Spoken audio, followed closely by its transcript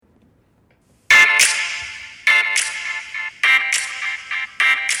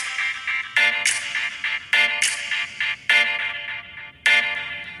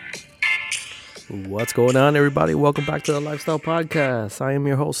What's going on, everybody? Welcome back to the Lifestyle Podcast. I am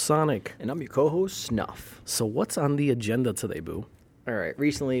your host, Sonic. And I'm your co-host, Snuff. So what's on the agenda today, Boo? All right.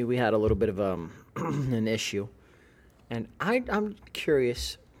 Recently, we had a little bit of an issue. And I'm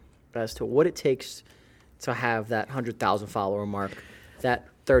curious as to what it takes to have that 100,000 follower mark, that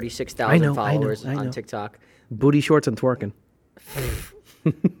 36,000 followers on TikTok. Booty shorts and twerking.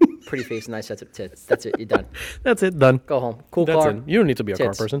 Pretty face, nice sets of tits. That's it. You're done. That's it. Done. Go home. Cool That's car. it. You don't need to be a car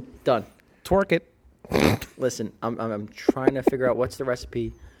Tits. person. Done. Twerk it. Listen, I'm trying to figure out what's the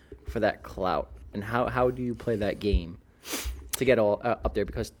recipe for that clout, and how do you play that game to get all up there?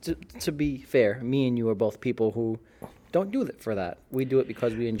 Because to be fair, me and you are both people who don't do it for that. We do it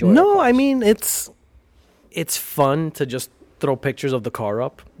because we enjoy. No, I mean it's fun to just throw pictures of the car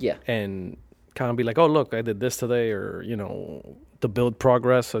up. Yeah. And kind of be like, oh look, I did this today, or the build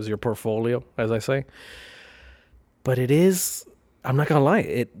progress as your portfolio, as I say. But it is, I'm not gonna lie,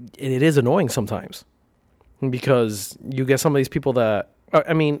 it is annoying sometimes. Because you get some of these people that,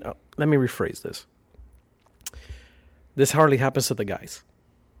 let me rephrase this. This hardly happens to the guys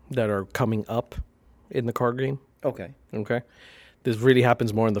that are coming up in the car game. Okay. This really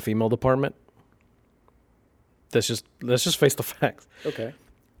happens more in the female department. Let's just face the facts. Okay.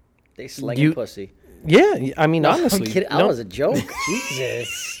 They slinging pussy. Yeah, I mean, No, honestly. I'm kidding. That was a joke.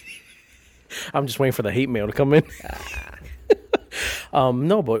 Jesus. I'm just waiting for the hate mail to come in.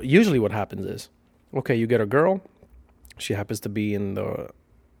 No, but usually what happens is, okay, you get a girl. She happens to be in the,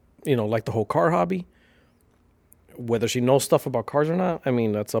 like the whole car hobby. Whether she knows stuff about cars or not, I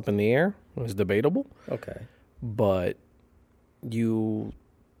mean, that's up in the air. It's debatable. Okay. But you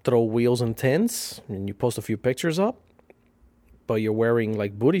throw wheels and tints, and you post a few pictures up, but you're wearing,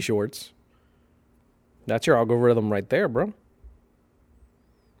 like, booty shorts. That's your algorithm right there, bro.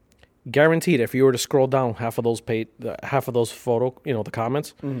 Guaranteed, if you were to scroll down half of those photo, the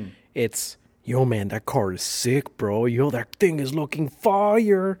comments, it's, yo, man, that car is sick, bro. Yo, that thing is looking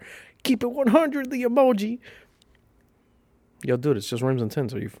fire. Keep it 100, the emoji. Yo, dude, it's just rims and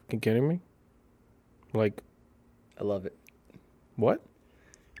tints. Are you fucking kidding me? Like, I love it. what?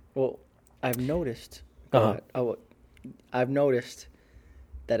 Well, I've noticed. Uh-huh. I've noticed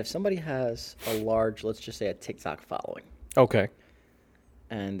that if somebody has a large, let's just say, a TikTok following, Okay.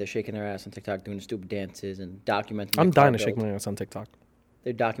 and they're shaking their ass on TikTok, doing stupid dances and documenting. I'm their car dying to shake build. my ass on TikTok.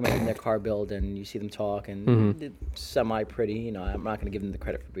 They're documenting their car build, and you see them talk, and Mm-hmm. semi-pretty. I'm not going to give them the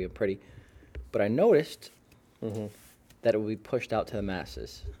credit for being pretty, but I noticed that it will be pushed out to the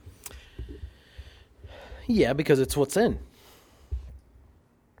masses. Yeah, because it's what's in.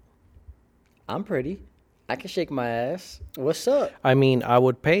 I'm pretty. I can shake my ass. What's up? I mean, I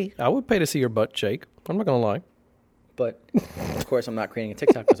would pay to see your butt shake. I'm not going to lie. But, of course, I'm not creating a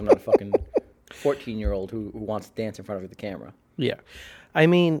TikTok because I'm not a fucking 14-year-old who wants to dance in front of the camera. Yeah. I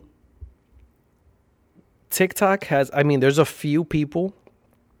mean, TikTok there's a few people,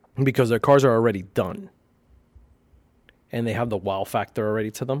 because their cars are already done, and they have the wow factor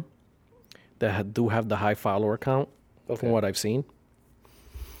already to them, that do have the high follower count, from what I've seen.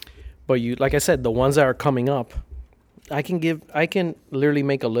 But like I said, the ones that are coming up, I can literally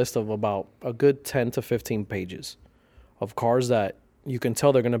make a list of about a good 10 to 15 pages of cars that you can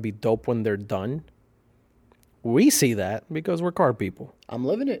tell they're going to be dope when they're done. We see that because we're car people. I'm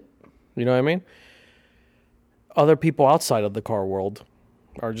living it. You know what I mean? Other people outside of the car world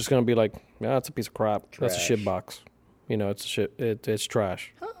are just going to be like, yeah, that's a piece of crap. That's a Trash. shit box. It's shit. It's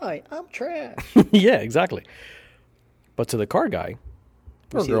trash. Hi, I'm trash. Yeah, exactly. But to the car guy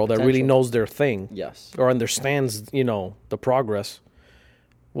or see the girl that really potential. knows their thing, Yes. or understands, the progress,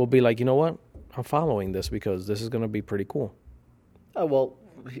 will be like, you know what? I'm following this because this is going to be pretty cool. Oh, well,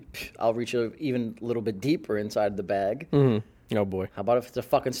 I'll reach even a little bit deeper inside the bag. Mm-hmm. Oh, boy. How about if it's a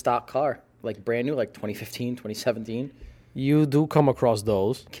fucking stock car? Like brand new, like 2015, 2017? You do come across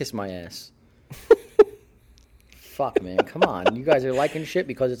those. Kiss my ass. Fuck, man. Come on. You guys are liking shit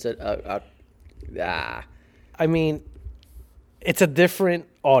because it's I mean, it's a different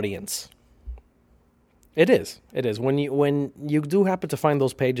audience. It is. When you do happen to find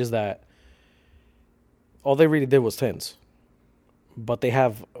those pages that all they really did was tints, but they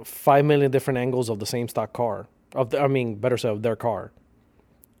have 5 million different angles of the same stock car, better said, of their car.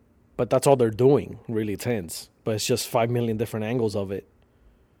 But that's all they're doing, really, tints. But it's just 5 million different angles of it.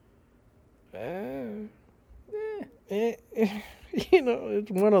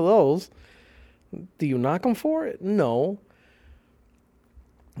 It's one of those. Do you knock them for it? No.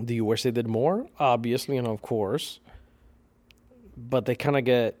 Do you wish they did more? Obviously, of course. But they kind of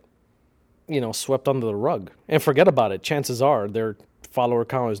get, swept under the rug. And forget about it. Chances are their follower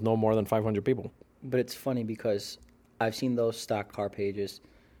count is no more than 500 people. But it's funny because I've seen those stock car pages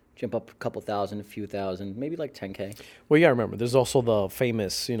jump up a couple thousand, a few thousand, maybe like 10K. Well, you gotta remember, there's also the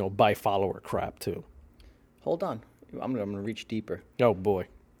famous, buy follower crap too. Hold on, I'm gonna reach deeper. Oh boy.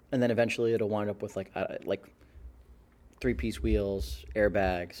 And then eventually it'll wind up with like 3-piece wheels,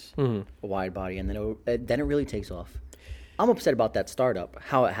 airbags, a wide body, and then it really takes off. I'm upset about that startup,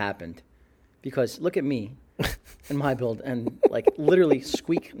 how it happened, because look at me and my build, and like literally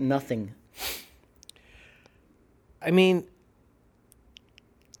squeak nothing. I mean,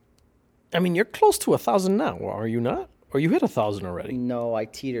 you're close to 1,000 now, are you not? Or you hit 1,000 already? No, I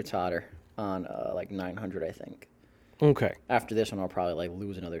teeter-totter on like 900, I think. Okay. After this one, I'll probably like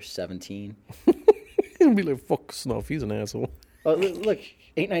lose another 17. He'll be like, fuck Snuff, he's an asshole. Oh, look,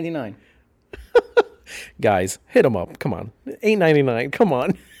 $8.99. Guys, hit him up. Come on. $8.99. Come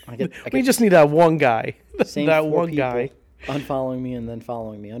on. We just need that one guy. Same that 4 one people guy. Unfollowing me and then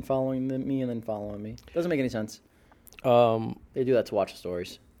following me. Unfollowing me and then following me. Doesn't make any sense. They do that to watch the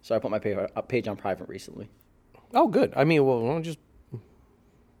stories. So I put my page on private recently. Oh, good. I mean, well, why don't you just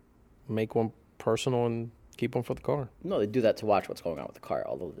make one personal and keep one for the car? No, they do that to watch what's going on with the car,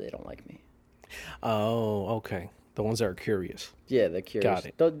 although they don't like me. Oh, okay. The ones that are curious. Yeah, they're curious. Got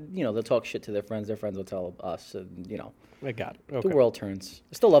it. They'll talk shit to their friends. Their friends will tell us. I got it. Okay. The world turns.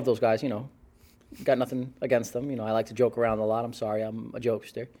 I still love those guys, Got nothing against them. I like to joke around a lot. I'm sorry. I'm a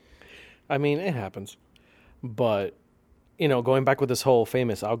jokester. I mean, it happens. But, going back with this whole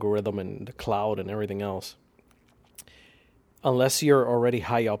famous algorithm and the cloud and everything else, unless you're already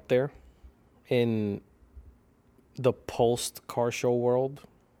high up there in the post-car show world,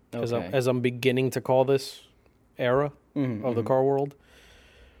 as I'm beginning to call this era of the car world,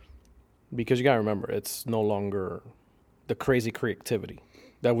 because you got to remember, it's no longer the crazy creativity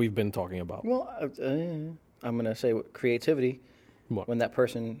that we've been talking about. Well, I'm going to say creativity. What? When that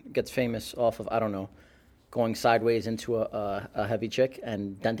person gets famous off of, I don't know, going sideways into a heavy chick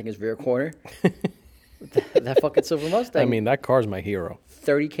and denting his rear corner. that fucking silver Mustang. I mean, that car's my hero.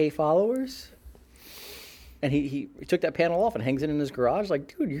 30K followers? And he took that panel off and hangs it in his garage.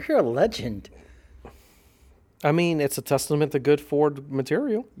 Like, dude, you're a legend. I mean, it's a testament to good Ford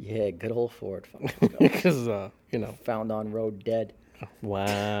material. Yeah, good old Ford. Because, Found on road dead.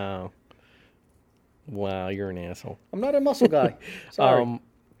 Wow. Wow, you're an asshole. I'm not a muscle guy. Sorry.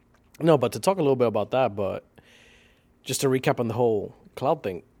 No, but to talk a little bit about that, but just to recap on the whole cloud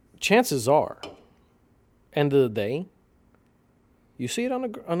thing, chances are, end of the day, you see it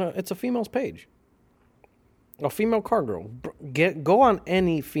on it's a female's page. A female car girl. Go on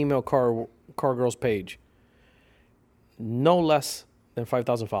any female car girl's page. No less than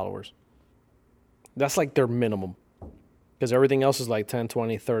 5,000 followers. That's like their minimum. Because everything else is like 10,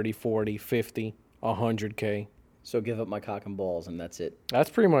 20, 30, 40, 50, 100K. So give up my cock and balls and that's it. That's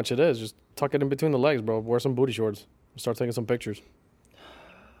pretty much it is. Just tuck it in between the legs, bro. Wear some booty shorts. Start taking some pictures.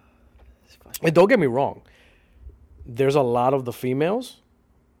 And don't get me wrong. There's a lot of the females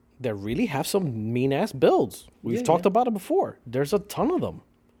that really have some mean-ass builds. We've talked about it before. There's a ton of them.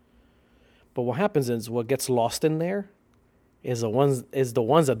 But what happens is what gets lost in there is the ones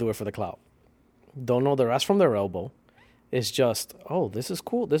that do it for the clout. Don't know their ass from their elbow. It's just, oh, this is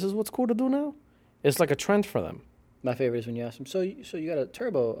cool. This is what's cool to do now. It's like a trend for them. My favorite is when you ask them, so you got a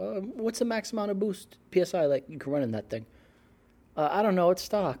turbo. What's the max amount of boost PSI like you can run in that thing? I don't know. It's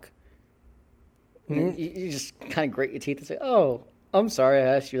stock. Mm-hmm. You just kind of grate your teeth and say, oh, I'm sorry I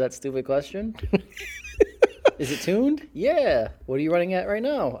asked you that stupid question. Is it tuned? Yeah. What are you running at right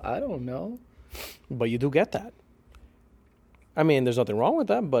now? I don't know. But you do get that. I mean, there's nothing wrong with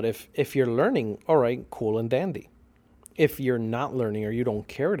that, but if you're learning, all right, cool and dandy. If you're not learning or you don't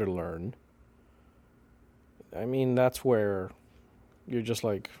care to learn, I mean, that's where you're just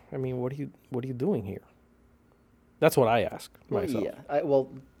like, I mean, what are you doing here? That's what I ask myself. Yeah. Well,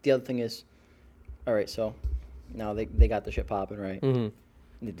 the other thing is, all right, so now they got the shit popping, right? Mm-hmm. And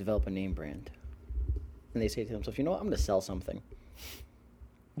they develop a name brand. And they say to themselves, you know what, I'm going to sell something.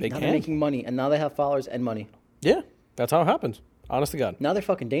 They're making money, and now they have followers and money. Yeah, that's how it happens. Honest to God. Now they're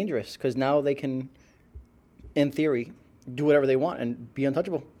fucking dangerous, because now they can, in theory, do whatever they want and be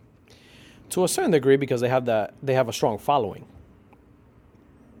untouchable. To a certain degree, because they have a strong following.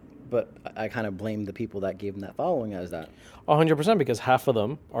 But I kind of blame the people that gave them that following as that. 100%, because half of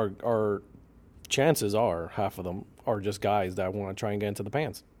them chances are half of them are just guys that want to try and get into the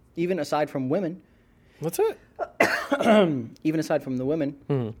pants. Even aside from women. That's it. Even aside from the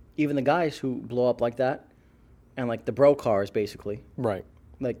women, even the guys who blow up like that, and like the bro cars, basically. Right.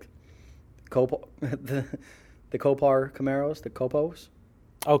 Like the Copar Camaros, the Copos.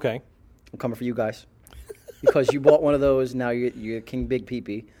 Okay. I'm coming for you guys. Because you bought one of those, now you're King Big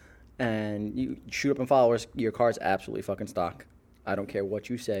Pee-Pee, and you shoot up in followers, your car's absolutely fucking stock. I don't care what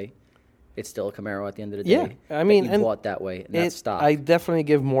you say. It's still a Camaro at the end of the day. Yeah, I mean, that you bought that way, and that's stock. I definitely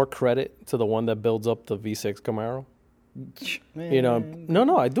give more credit to the one that builds up the V6 Camaro. You know,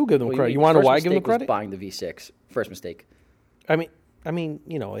 no, I do give them credit. You want to know why I give them credit? Buying the V6, first mistake. I mean,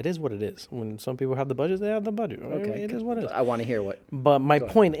 you know, it is what it is. When some people have the budget, they have the budget. Okay, it is what it is. I want to hear what. But my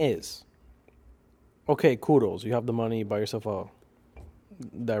point is, okay, kudos. You have the money, you buy yourself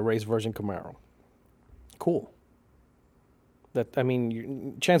that race version Camaro. Cool.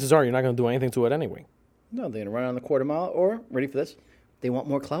 Chances are you're not going to do anything to it anyway. No, they're going to run on the quarter mile, or, ready for this, they want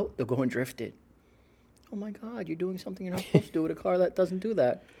more clout, they'll go and drift it. Oh my God, you're doing something you're not supposed to do with a car that doesn't do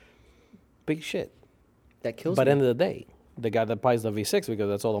that. Big shit. That kills me. But at the end of the day, the guy that buys the V6, because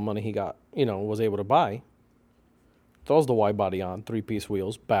that's all the money he got, was able to buy, throws the wide body on, 3-piece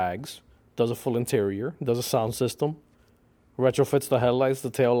wheels, bags, does a full interior, does a sound system, retrofits the headlights,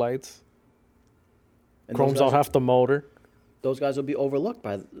 the taillights, chromes out half the motor. Those guys will be overlooked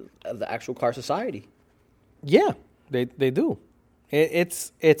by the actual car society. Yeah, they do.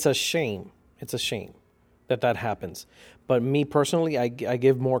 It's a shame. It's a shame that happens. But me personally, I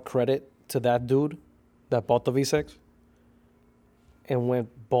give more credit to that dude that bought the V6 and went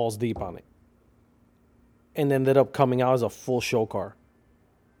balls deep on it and ended up coming out as a full show car.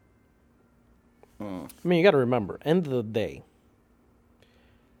 I mean, you got to remember, end of the day,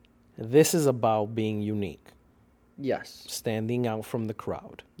 this is about being unique. Yes. Standing out from the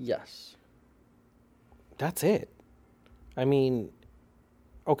crowd. Yes. That's it. I mean,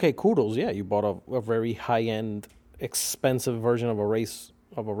 okay, kudos. Yeah, you bought a very high-end, expensive version of a race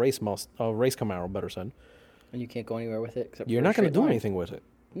Camaro, better said. And you can't go anywhere with it except you're not going to do anything with it.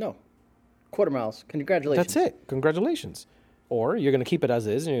 No. Quarter miles. Congratulations. That's it. Congratulations. Or you're going to keep it as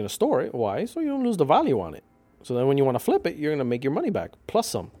is and you're going to store it. Why? So you don't lose the value on it. So then when you want to flip it, you're going to make your money back plus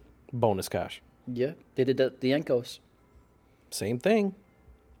some bonus cash. Yeah, they did that. The Yankos. Same thing.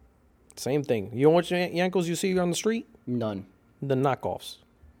 You know what Yankos you see on the street? None. The knockoffs.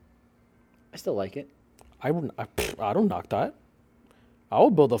 I still like it. I don't knock that. I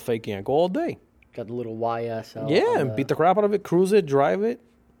would build a fake Yanko all day. Got the little YSL. Yeah, and beat the crap out of it, cruise it, drive it.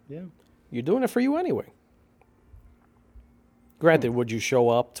 Yeah. You're doing it for you anyway. Granted, would you show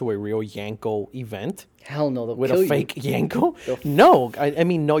up to a real Yanko event? Hell no, they'll with kill a fake you. Yanko? No, I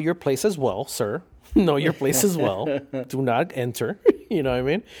mean, know your place as well, sir. Know your place as well. Do not enter. You know what I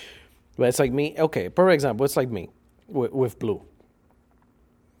mean? But it's like me. Okay, perfect example. It's like me with Blue.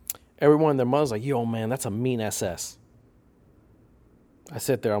 Everyone in their mother's like, yo, man, that's a mean SS. I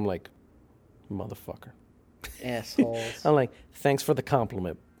sit there, I'm like, motherfucker. Assholes. I'm like, thanks for the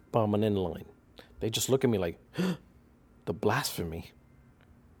compliment, but I'm an inline. They just look at me like, the blasphemy.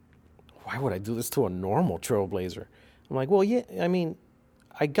 Why would I do this to a normal Trailblazer? I'm like, well, yeah, I mean,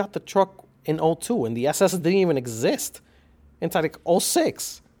 I got the truck in 02, and the SS didn't even exist until like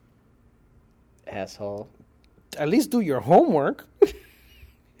 06. Asshole. At least do your homework.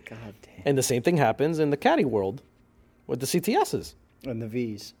 God damn. And the same thing happens in the caddy world with the CTSs. And the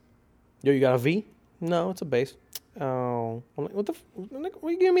Vs. Yo, you got a V? No, it's a base. Oh. I'm like, what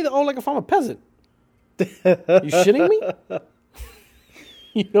are you giving me the like if I'm a peasant? You shitting me?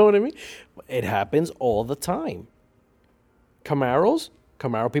 You know what I mean? It happens all the time. Camaro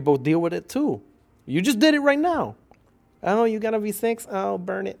people deal with it too. You just did it right now. Oh, you got a V6? Oh,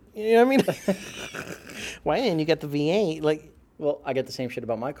 burn it. You know what I mean? Why didn't you get the V8? Like, well, I get the same shit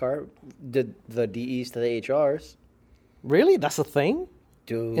about my car. Did the DEs to the HRs. Really? That's a thing?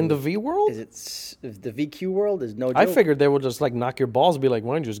 Dude. In the V world? The VQ world is no joke. I figured they would just like knock your balls and be like,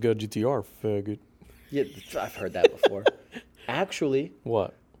 why don't you just get a GTR, faggot? Yeah, I've heard that before. Actually.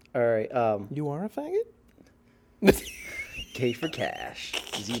 What? All right. You are a faggot? K for cash.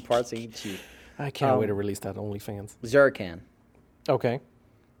 Z parts ain't cheap. I can't wait to release that OnlyFans. Zurcan. Okay.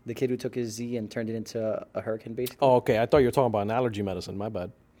 The kid who took his Z and turned it into a Hurricane, basically. Oh, okay. I thought you were talking about an allergy medicine. My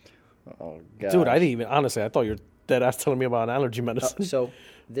bad. Oh, God. Dude, I didn't even, honestly, I thought you were dead ass telling me about an allergy medicine. So,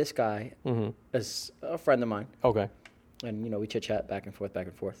 this guy is a friend of mine. Okay. And, we chit-chat back and forth.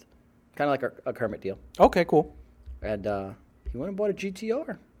 Kind of like a Kermit deal. Okay, cool. And he went and bought a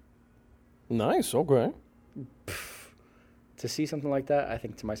GTR. Nice, okay. To see something like that, I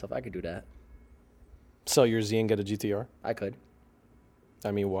think to myself, I could do that. Sell your Z and get a GTR? I could. I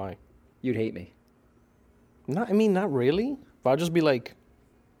mean, why? You'd hate me. Not really. But I'll just be like,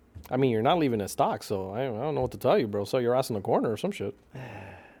 you're not leaving it stock, so I don't know what to tell you, bro. Sell your ass in the corner or some shit.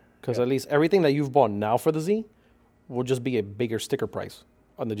 Because at least everything that you've bought now for the Z will just be a bigger sticker price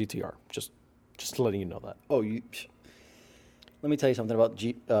on the GTR. Just letting you know that. Oh, let me tell you something about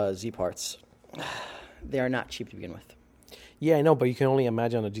Z parts. They are not cheap to begin with. Yeah, I know, but you can only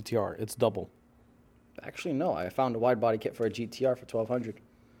imagine on a GTR. It's double. Actually, no. I found a wide body kit for a GTR for $1,200.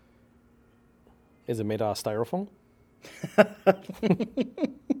 Is it made out of styrofoam?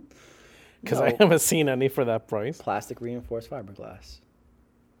 Because No. I haven't seen any for that price. Plastic reinforced fiberglass.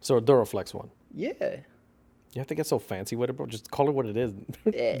 So a Duraflex one. Yeah. You have to get so fancy with it, bro. Just call it what it is.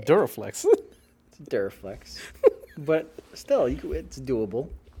 Yeah. Duraflex. It's Duraflex. But still, it's doable.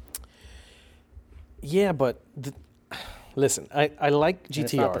 Yeah, but listen, I like GTRs. And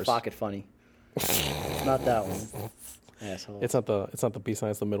it's not the pocket funny. It's not that one. Asshole. It's not the peace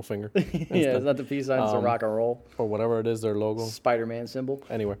sign. It's the middle finger. It's not the peace sign. It's a rock and roll. Or whatever it is, their logo. Spider-Man symbol.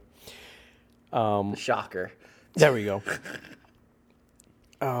 Anyway. Shocker. There we go.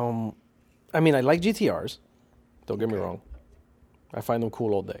 I mean, I like GTRs. Don't get me wrong. I find them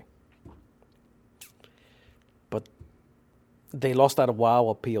cool all day. But they lost that wow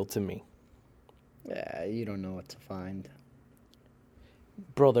appeal to me. Yeah, you don't know what to find.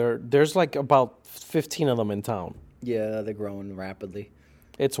 Bro, there's like about 15 of them in town. Yeah, they're growing rapidly.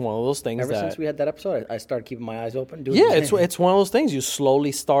 It's one of those things Ever since we had that episode, I started keeping my eyes open. It's one of those things. You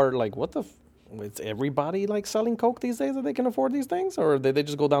slowly start like, what the... Is everybody like selling Coke these days that they can afford these things? Or did they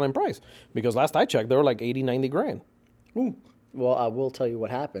just go down in price? Because last I checked, they were like 80, 90 grand. Ooh. Well, I will tell you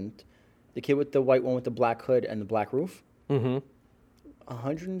what happened. The kid with the white one with the black hood and the black roof,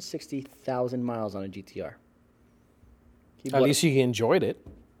 160,000 miles on a GTR. At least he enjoyed it.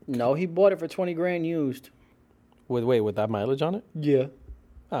 No, he bought it for 20 grand used. With that mileage on it? Yeah.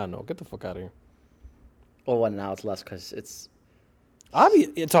 Ah, no, get the fuck out of here. Well, now it's less because it's...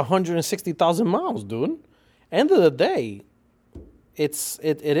 It's 160,000 miles, dude. End of the day, it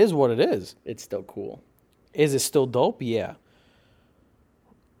is what it is. It's still cool. Is it still dope? Yeah.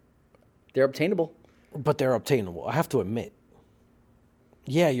 They're obtainable. But they're obtainable, I have to admit.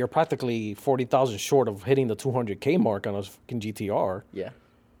 Yeah, you're practically 40,000 short of hitting the 200K mark on a fucking GTR. Yeah.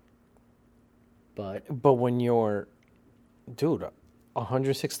 But when you're, dude,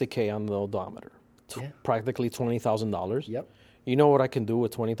 160K on the odometer, practically $20,000. Yep. You know what I can do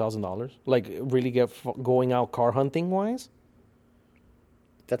with $20,000? Like, really get going out car hunting wise?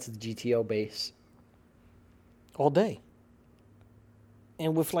 That's the GTO base. All day.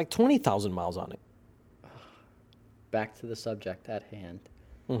 And with like 20,000 miles on it. Back to the subject at hand.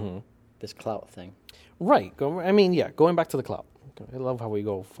 This clout thing. Right. Going back to the clout. I love how we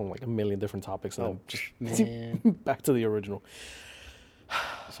go from like a million different topics and then just back to the original.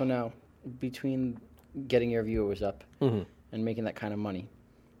 So now, between getting your viewers up and making that kind of money,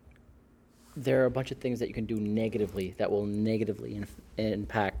 there are a bunch of things that you can do negatively that will negatively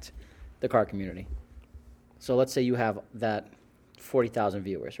impact the car community. So let's say you have that 40,000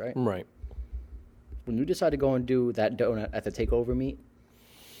 viewers, right? Right. When you decide to go and do that donut at the takeover meet,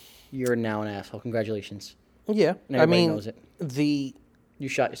 you're now an asshole. Congratulations. Yeah. And everybody knows it. You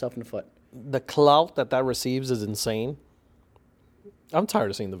shot yourself in the foot. The clout that receives is insane. I'm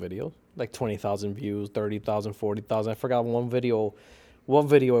tired of seeing the videos. Like 20,000 views, 30,000, 40,000. I forgot what video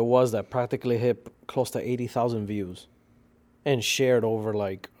it was that practically hit close to 80,000 views and shared over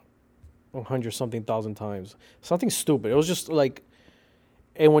like 100-something thousand times. Something stupid. It was just like,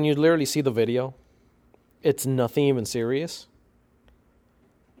 and when you literally see the video, it's nothing even serious.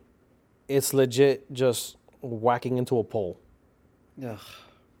 It's legit just whacking into a pole. Ugh.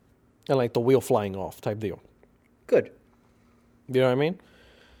 And like the wheel flying off type deal. Good. You know what I mean?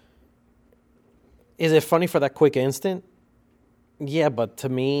 Is it funny for that quick instant? Yeah, but to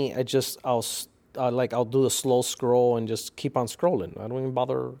me, I'll do the slow scroll and just keep on scrolling. I don't even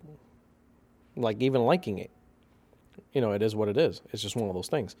bother, even liking it. You know, it is what it is. It's just one of those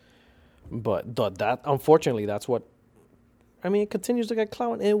things. But that unfortunately, that's what. I mean, it continues to get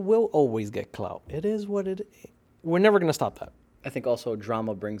clout, and it will always get clout. It is what it is. We're never going to stop that. I think also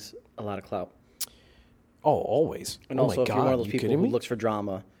drama brings a lot of clout. Oh, always. And oh also, my if God, you're one of those people who me? looks for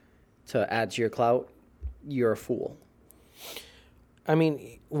drama to add to your clout, you're a fool. I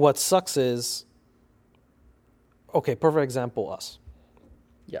mean, what sucks is, okay, perfect example, us.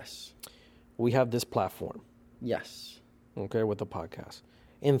 Yes. We have this platform. Yes. Okay, with the podcast.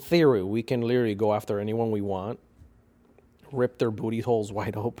 In theory, we can literally go after anyone we want, rip their booty holes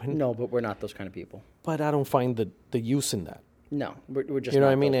wide open. No, but we're not those kind of people. But I don't find the use in that. No, we're just you know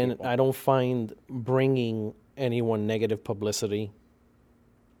not what I mean? those And people. I don't find bringing anyone negative publicity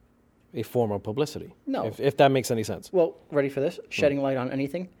a form of publicity. No. If that makes any sense. Well, ready for this? Shedding light on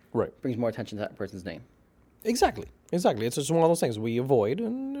anything Right. brings more attention to that person's name. Exactly. It's just one of those things we avoid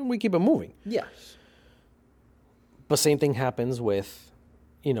and we keep it moving. Yes. But same thing happens with,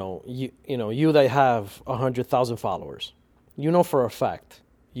 you that have 100,000 followers. You know for a fact,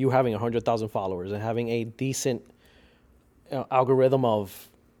 you having 100,000 followers and having a decent algorithm of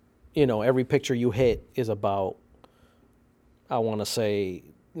every picture you hit is about, I want to say,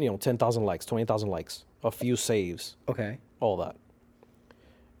 10,000 likes, 20,000 likes, a few saves, Okay. all that.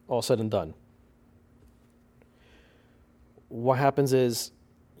 All said and done. What happens is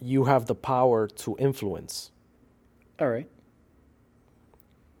you have the power to influence. All right.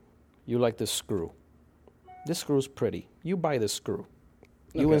 You like this screw. This screw's pretty. You buy this screw.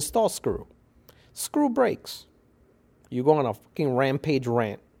 You Okay. install screw. Screw breaks. You go on a fucking rampage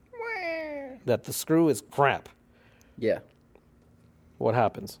rant that the screw is crap. Yeah. What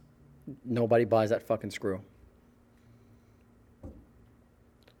happens? Nobody buys that fucking screw.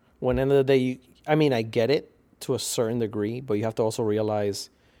 When end of the day, I get it to a certain degree, but you have to also realize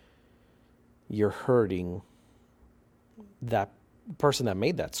you're hurting that person that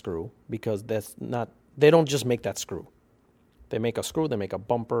made that screw, because they don't just make that screw. They make a screw, they make a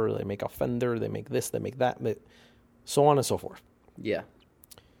bumper, they make a fender, they make this, they make that, so on and so forth. Yeah.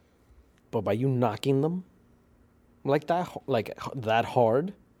 But by you knocking them like that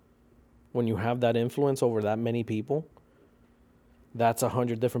hard, when you have that influence over that many people, that's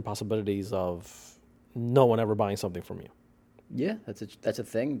 100 different possibilities of no one ever buying something from you. Yeah, that's a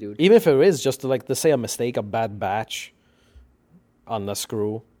thing, dude. Even if it is just to say a mistake, a bad batch on the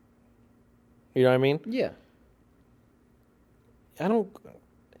screw. You know what I mean? Yeah.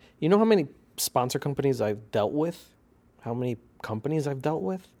 You know how many sponsor companies I've dealt with? How many companies I've dealt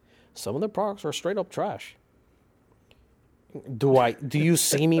with? Some of their products are straight up trash. Do you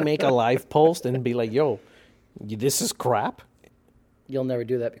see me make a live post and be like, yo, this is crap? You'll never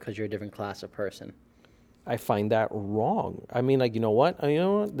do that because you're a different class of person. I find that wrong. You know what?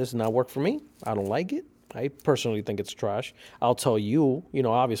 This does not work for me. I don't like it. I personally think it's trash. I'll tell you,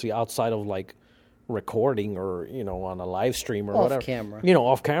 obviously outside of recording or, on a live stream or whatever. Off camera.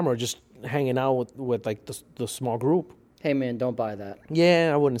 Off camera, just hanging out with the small group. Hey, man, don't buy that.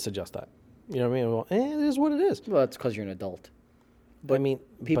 Yeah, I wouldn't suggest that. You know what I mean? Well, it is what it is. Well, it's because you're an adult. But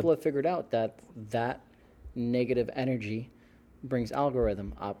people have figured out that negative energy brings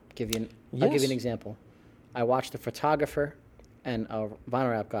algorithm. I'll give you an example. I watched a photographer and a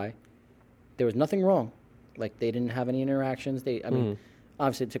vinyl wrap guy. There was nothing wrong. They didn't have any interactions.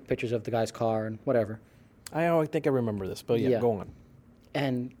 Obviously took pictures of the guy's car and whatever. I think I remember this, but yeah, go on.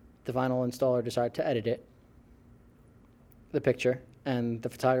 And the vinyl installer decided to edit the picture, and the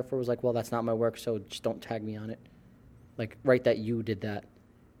photographer was like, well, that's not my work, so just don't tag me on it. Write that you did that.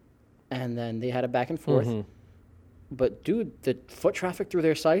 And then they had a back and forth. Mm-hmm. But, dude, the foot traffic through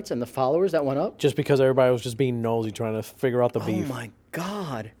their sites and the followers that went up. Just because everybody was just being nosy trying to figure out the beef. Oh, my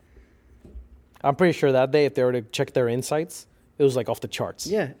God. I'm pretty sure that day, if they were to check their insights, it was off the charts.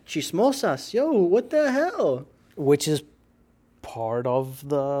 Yeah. Chismosas. Yo, what the hell? Which is part of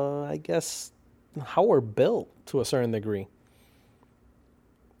the, I guess, how we're built to a certain degree.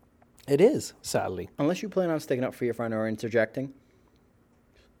 It is, sadly. Unless you plan on sticking up for your friend or interjecting,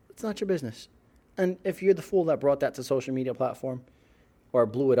 it's not your business. And if you're the fool that brought that to social media platform or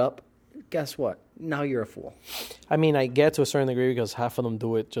blew it up, guess what? Now you're a fool. I get to a certain degree because half of them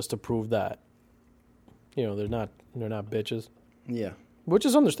do it just to prove that, they're not bitches. Yeah. Which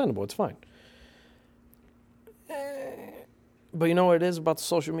is understandable. It's fine. But you know what it is about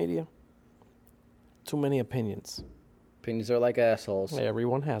social media? Too many opinions. Opinions are like assholes.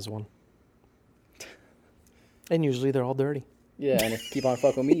 Everyone has one. And usually they're all dirty. Yeah, and if you keep on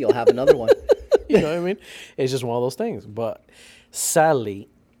fucking with me, you'll have another one. You know what I mean? It's just one of those things. But sadly,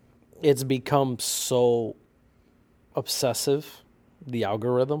 it's become so obsessive, the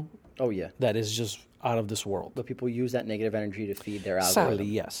algorithm. Oh, yeah. That is just out of this world. But people use that negative energy to feed their algorithm. Sadly,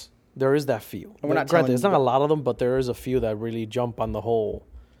 yes. There is that few. And we're not granted, it's not a lot of them, but there is a few that really jump on the whole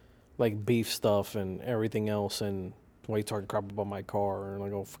beef stuff and everything else, and why you talking crap about my car,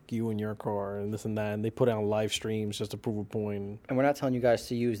 and oh, fuck you and your car, and this and that, and they put it on live streams just to prove a point. And we're not telling you guys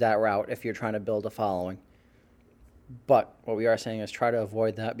to use that route if you're trying to build a following. But what we are saying is try to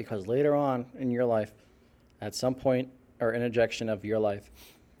avoid that, because later on in your life, at some point or interjection of your life,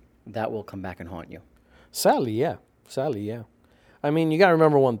 that will come back and haunt you. Sadly, yeah. You got to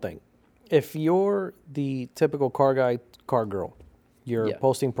remember one thing. If you're the typical car guy, car girl, you're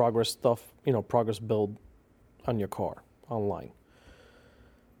posting progress stuff, progress build on your car online,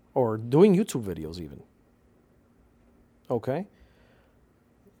 or doing YouTube videos even. Okay?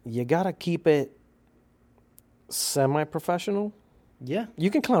 You got to keep it semi-professional. Yeah.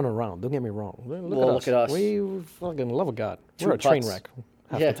 You can clown around, don't get me wrong. Look at us. We fucking love of God. We're a train wreck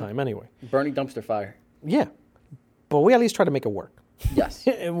half the time anyway. Burning dumpster fire. Yeah. But we at least try to make it work. Yes.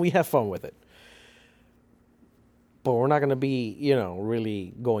 And we have fun with it. But we're not going to be,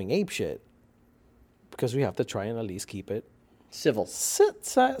 really going ape shit, because we have to try and at least keep it Civil.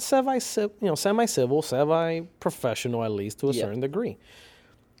 Semi-civil, semi-professional, at least to a certain degree.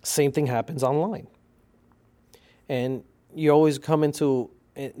 Same thing happens online. And you always come into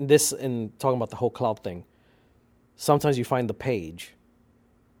this, and talking about the whole clout thing, sometimes you find the page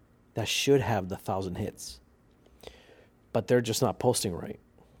that should have the 1,000 hits, but they're just not posting right.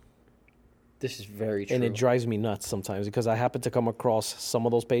 This is very true. And it drives me nuts sometimes because I happen to come across some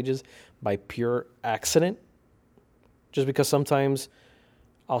of those pages by pure accident. Just because sometimes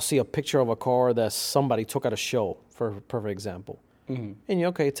I'll see a picture of a car that somebody took at a show, for a perfect example. Mm-hmm.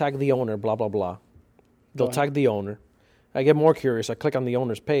 And tag the owner, blah, blah, blah. They'll tag the owner. I get more curious. I click on the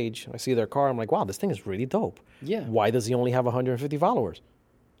owner's page. I see their car. I'm like, wow, this thing is really dope. Yeah. Why does he only have 150 followers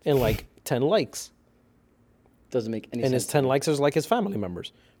and 10 likes? Doesn't make any sense. And his 10 likes is like his family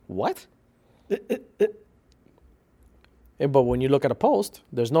members. What? But when you look at a post,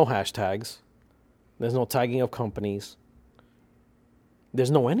 there's no hashtags. There's no tagging of companies.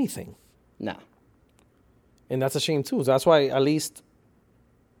 There's no anything. No. And that's a shame, too. That's why, at least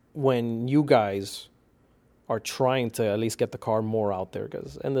when you guys are trying to at least get the car more out there,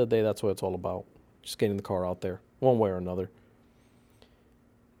 because at the end of the day, that's what it's all about. Just getting the car out there, one way or another.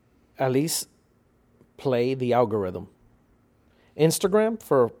 At least play the algorithm. Instagram,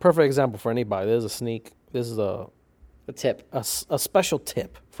 for a perfect example for anybody, this is a tip. A special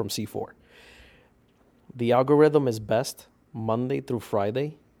tip from C4. The algorithm is best Monday through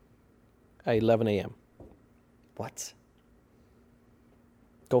Friday at 11 a.m. What?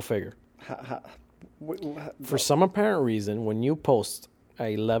 Go figure. For some apparent reason, when you post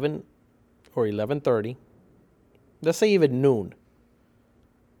at 11 or 11:30, let's say even noon,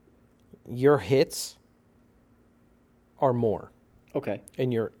 your hits are more. Okay.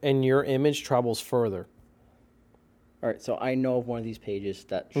 And your image travels further. All right, so I know of one of these pages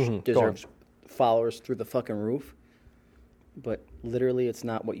that deserves followers through the fucking roof, but literally it's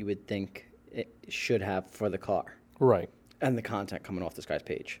not what you would think it should have for the car. Right. And the content coming off this guy's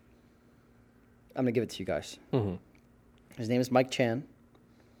page. I'm going to give it to you guys. Mm-hmm. His name is Mike Chan,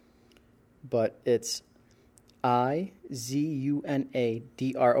 but it's IZUNADROP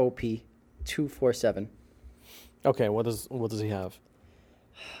 247. Okay, what does he have?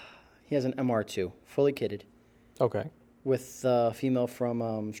 He has an MR2, fully kitted. Okay. With a female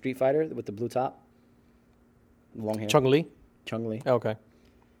from Street Fighter with the blue top. Long hair. Chung-Li? Chung-Li. Okay.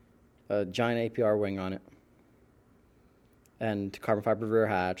 A giant APR wing on it. And carbon fiber rear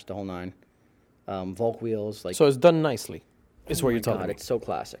hatch, the whole nine. Volk wheels. So it's done nicely, is what you're telling me. It's so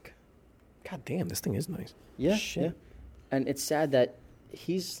classic. God damn, this thing is nice. Yeah, Shit. yeah. And it's sad that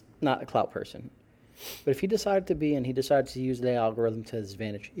he's not a clout person. But if he decided to be, and he decided to use the algorithm to his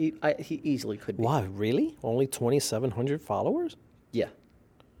advantage, he easily could be. Wow, really? Only 2,700 followers? Yeah.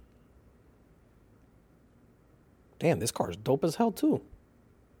 Damn, this car is dope as hell, too.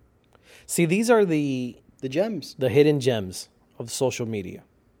 See, these are the gems. The hidden gems of social media.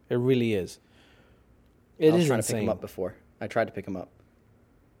 It really is. I was trying insane. to pick him up before. I tried to pick him up.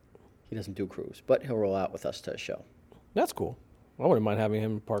 He doesn't do cruise, but he'll roll out with us to a show. That's cool. I wouldn't mind having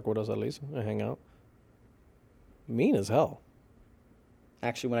him park with us at least and hang out. Mean as hell.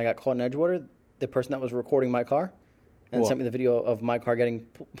 Actually, when I got caught in Edgewater, the person that was recording my car and sent me the video of my car getting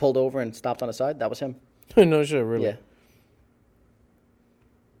pulled over and stopped on the side, that was him. No shit, really? Yeah.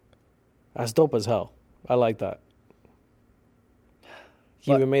 That's dope as hell. I like that.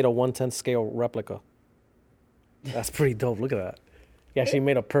 He even made a 1/10 scale replica. That's pretty dope. Look at that. He actually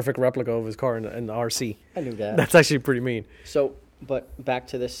made a perfect replica of his car in the RC. I knew that. That's actually pretty mean. So, but back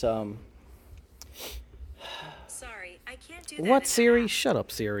to this. Sorry, I can't do that. What, Siri? Shut up,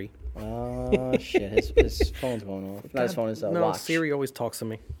 Siri. Oh, shit. His phone's going off. Not his phone, his no, watch. Siri always talks to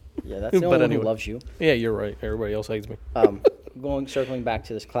me. Yeah, that's the only one who loves you. Yeah, you're right. Everybody else hates me. Circling back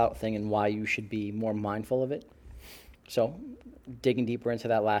to this clout thing and why you should be more mindful of it. So, digging deeper into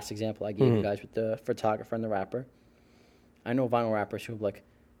that last example I gave you guys with the photographer and the rapper. I know vinyl rappers who are like,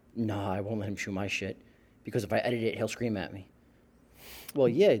 nah, I won't let him shoot my shit because if I edit it, he'll scream at me. Well,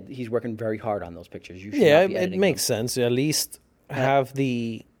 yeah, he's working very hard on those pictures. You should not be editing it makes sense. At least have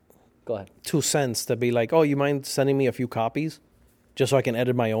the Go ahead. 2 cents to be like, oh, you mind sending me a few copies just so I can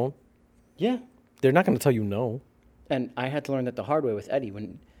edit my own? Yeah. They're not going to tell you no. And I had to learn that the hard way with Eddie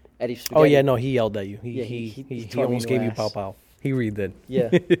when Eddie Spaghetti. Oh, yeah, no, he yelled at you. He almost gave you ass. pow-pow. He really did. Yeah,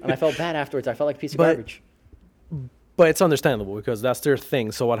 and I felt bad afterwards. I felt like a piece of garbage. But it's understandable because that's their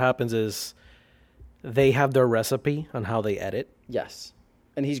thing. So what happens is they have their recipe on how they edit. Yes.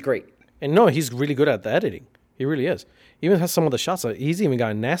 And he's great. And no, he's really good at the editing. He really is. He even has some of the shots. He's even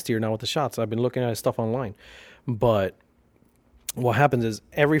gotten nastier now with the shots. I've been looking at his stuff online. But what happens is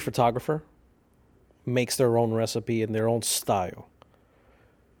every photographer makes their own recipe in their own style.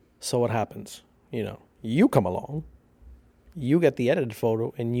 So what happens? You know, you come along, you get the edited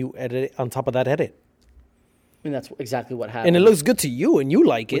photo, and you edit it on top of that edit. And that's exactly what happened. And it looks good to you, and you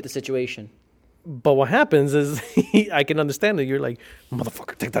like with it. the situation. But what happens is, I can understand that you're like,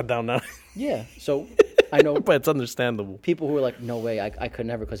 motherfucker, take that down now. Yeah. So I know But it's understandable. people who are like, no way, I could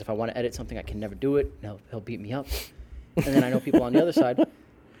never, because if I want to edit something, I can never do it. No, he'll beat me up. And then I know people on the other side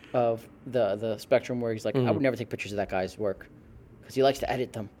of the spectrum where he's like, I would never take pictures of that guy's work because he likes to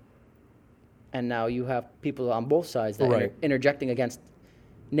edit them. And now you have people on both sides that Right. interjecting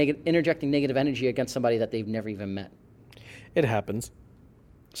negative energy against somebody that they've never even met. It happens.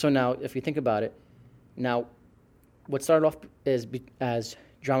 So now, if you think about it, now what started off as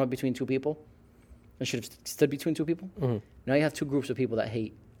drama between two people, and should have stood between two people, now you have two groups of people that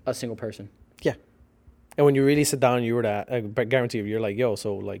hate a single person. Yeah. And when you really sit down, you were that, I guarantee you, you're like, yo,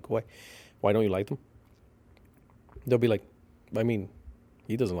 so like, why don't you like them? They'll be like, I mean,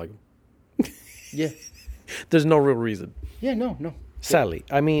 he doesn't like them. Yeah. There's no real reason. Yeah, no. Sadly.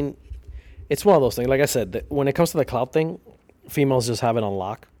 I mean, it's one of those things. Like I said, that when it comes to the clout thing, females just have it on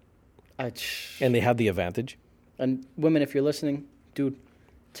lock, and they have the advantage. And women, if you're listening, dude,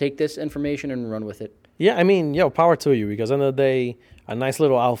 take this information and run with it. Yeah, I mean, yo, power to you, because at the end of the day, a nice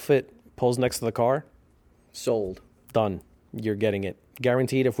little outfit posed next to the car, Sold. done. You're getting it.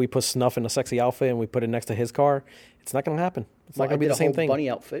 Guaranteed, if we put snuff in a sexy outfit and we put it next to his car, it's not going to happen. It's not going to be the same thing. Bunny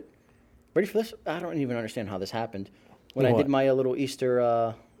outfit. Ready for this? I don't even understand how this happened. When I What? did my little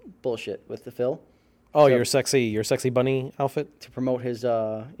Easter bullshit with the Phil. Oh, So- your sexy bunny outfit? To promote his,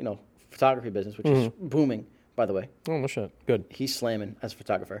 photography business, which is booming, by the way. Oh, no shit. Good. He's slamming as a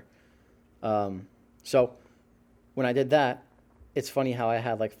photographer. So when I did that, it's funny how I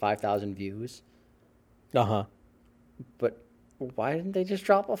had like 5,000 views. Uh-huh. But why didn't they just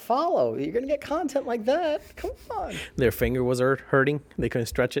drop a follow? You're going to get content like that. Come on. Their finger was hurting. They couldn't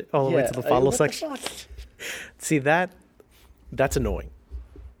stretch it all the way to the follow what the section. fuck? See, that's annoying.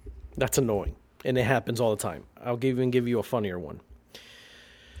 That's annoying. And it happens all the time. I'll even give you a funnier one.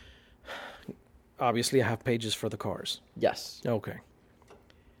 Obviously, I have pages for the cars. Yes. Okay.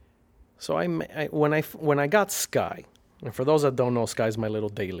 So when I got Sky, and for those that don't know, Sky's my little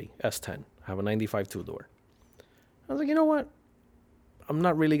daily S10. I have a 95 two-door. I was like, you know what? I'm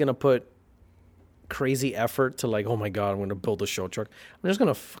not really going to put crazy effort to like, oh my God, I'm going to build a show truck. I'm just going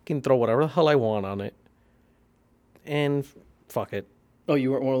to fucking throw whatever the hell I want on it. And fuck it. Oh,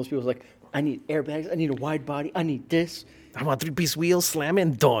 you weren't one of those people who's like, I need airbags, I need a wide body, I need this. I want 3-piece wheels, slam it,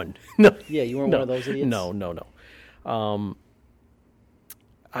 and done. No. Yeah, you weren't one of those idiots? No.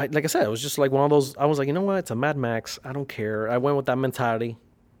 Like I said, it was just like one of those. I was like, you know what? It's a Mad Max. I don't care. I went with that mentality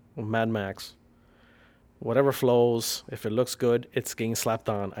of Mad Max. Whatever flows, if it looks good, it's getting slapped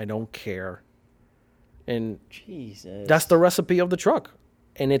on. I don't care. And Jesus. that's the recipe of the truck.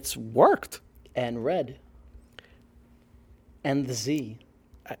 And it's worked. And red. And the Z.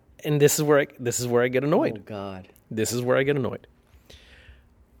 And this is where I get annoyed. Oh, God. This is where I get annoyed.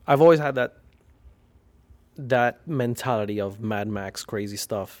 I've always had that mentality of Mad Max crazy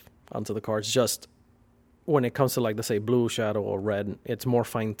stuff onto the cars. Just when it comes to like, let's say, blue, shadow, or red, it's more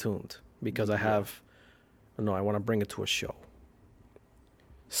fine-tuned because I want to bring it to a show.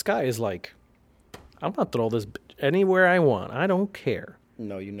 Sky is like, I'm going to throw this anywhere I want. I don't care.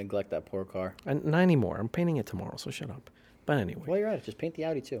 No, you neglect that poor car. And not anymore. I'm painting it tomorrow, so shut up. But anyway. While you're at it, just paint the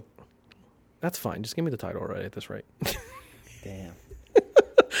Audi, too. That's fine. Just give me the title already at this rate. Damn.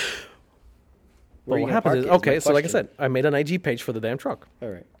 But what happens is, okay, so like I said, I made an IG page for the damn truck. All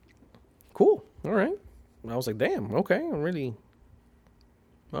right. Cool. All right. And I was like, damn, okay.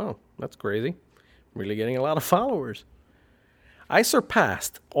 That's crazy. I'm really getting a lot of followers. I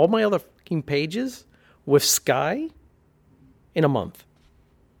surpassed all my other fucking pages with Sky in a month.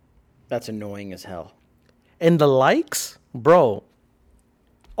 That's annoying as hell. And the likes, bro,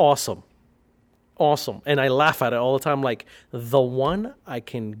 awesome. Awesome. And I laugh at it all the time, like, the one I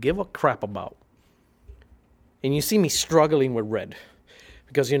can give a crap about. And you see me struggling with red.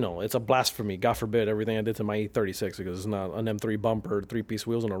 Because, it's a blasphemy. God forbid everything I did to my E36 because it's not an M3 bumper, 3-piece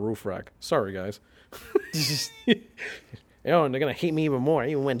wheels, and a roof rack. Sorry, guys. And they're going to hate me even more. I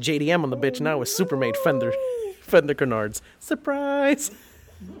even went JDM on the bitch now with Supermade fender canards. Surprise!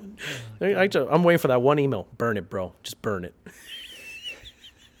 I'm waiting for that one email. Burn it, bro. Just burn it.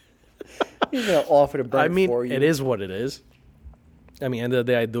 He's going to offer to burn for you. It is what it is. I mean, end of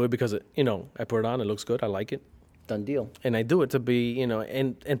the day, I do it because, I put it on. It looks good. I like it. Done deal. And I do it to be,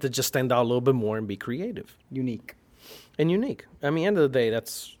 and to just stand out a little bit more and be creative. Unique. And unique. I mean, end of the day,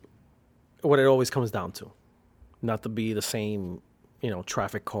 that's what it always comes down to. Not to be the same,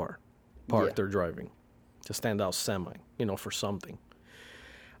 traffic car. part Yeah. they're driving to stand out semi, for something.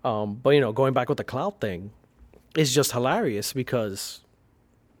 But going back with the clout thing, it's just hilarious because,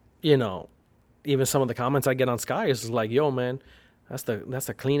 even some of the comments I get on Sky is like, "Yo, man, that's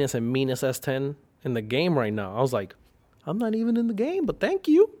the cleanest and meanest S10 in the game right now." I was like, "I'm not even in the game, but thank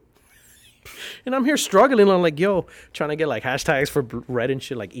you." And I'm here struggling on like, trying to get like hashtags for red and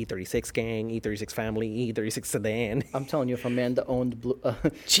shit, like E36 gang, E36 family, E36 sedan. I'm telling you, if Amanda owned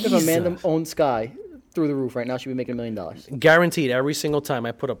if Jesus. Amanda owned Sky through the roof right now, she'd be making $1 million. Guaranteed, every single time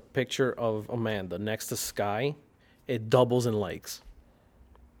I put a picture of Amanda next to Sky, it doubles in likes.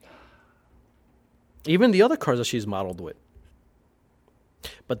 Even the other cars that she's modeled with.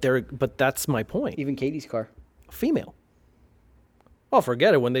 But that's my point. Even Katie's car. Female. Oh,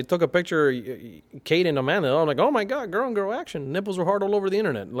 forget it. When they took a picture, Kate and Amanda, I'm like, oh my God, girl on girl action. Nipples were hard all over the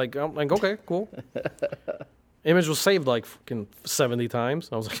internet. Like, I'm like, okay, cool. Image was saved like fucking 70 times.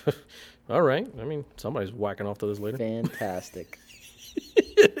 I was like, all right. I mean, somebody's whacking off to this later. Fantastic.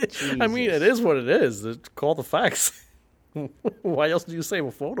 I mean, it is what it is. Call the facts. Why else do you save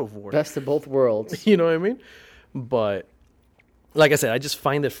a photo for? Best of both worlds. You know what I mean? But like I said, I just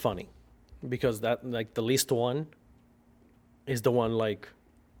find it funny because that like the least one is the one like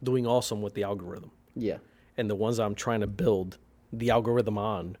doing awesome with the algorithm. Yeah. And the ones I'm trying to build the algorithm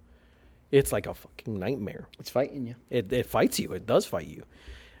on, it's like a fucking nightmare. It's fighting you. It fights you. It does fight you.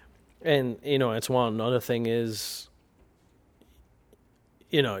 And, it's one. Another thing is,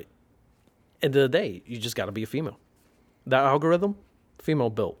 end of the day, you just got to be a female. That algorithm, female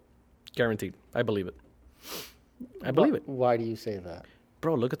built. Guaranteed. I believe it. I believe it. Why do you say that?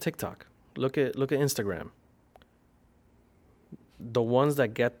 Bro, look at TikTok. Look at Instagram. The ones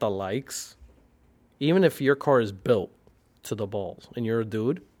that get the likes, even if your car is built to the balls and you're a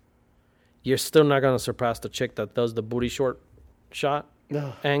dude, you're still not gonna surpass the chick that does the booty short shot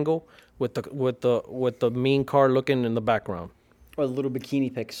angle with the mean car looking in the background, Or the little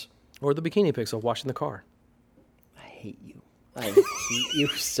bikini pics. or the bikini pics of washing the car. I hate you. I hate you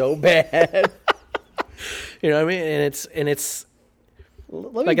so bad. You know what I mean? And it's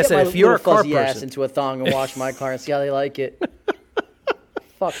Let me Like I get said, my if you're a little car fuzzy ass person- into a thong and wash my car and see how they like it.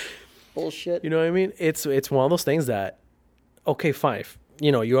 Fuck bullshit. You know what I mean? It's one of those things that, okay, fine.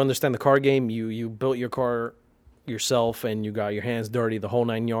 You understand the car game. You built your car yourself and you got your hands dirty, the whole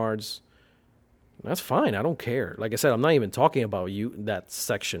 9 yards. That's fine. I don't care. Like I said, I'm not even talking about that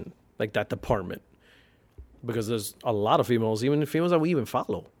section, like that department. Because there's a lot of females, even females that we even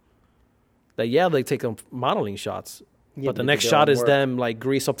follow, that, they take them modeling shots. Yeah, but the they next do their own shot is work. them like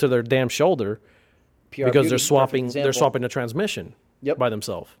grease up to their damn shoulder PR because Beauty, they're swapping perfect they're example. swapping the transmission by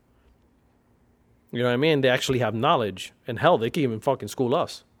themselves. You know what I mean? They actually have knowledge, and hell, they can even fucking school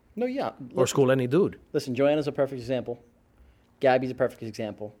us No, yeah. or school any dude. Listen, Joanna's a perfect example. Gabby's a perfect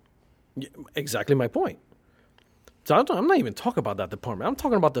example. Yeah, exactly my point. So I'm not even talking about that department. I'm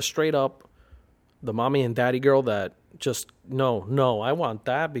talking about the straight up, the mommy and daddy girl that just no, I want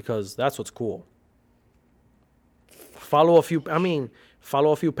that because that's what's cool. Follow a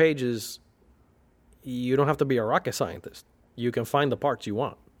few pages. You don't have to be a rocket scientist. You can find the parts you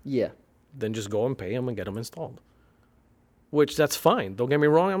want. Yeah. Then just go and pay them and get them installed. Which, that's fine. Don't get me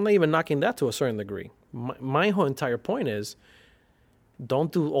wrong. I'm not even knocking that to a certain degree. My whole entire point is,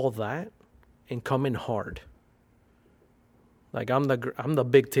 don't do all that and come in hard. Like, I'm the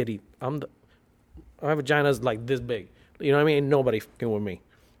big titty. My vagina's like this big. You know what I mean? Ain't nobody fucking with me.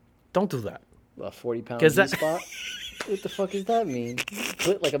 Don't do that. A 40-pound 'Cause that- spot. What the fuck does that mean?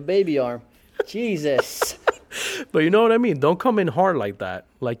 Split like a baby arm. Jesus. But you know what I mean? Don't come in hard like that.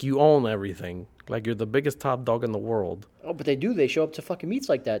 Like you own everything. Like you're the biggest top dog in the world. Oh, but they do. They show up to fucking meets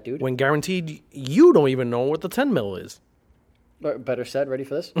like that, dude. When guaranteed you don't even know what the 10 mil is. Or better said, ready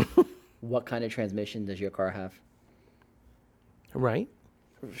for this? What kind of transmission does your car have? Right?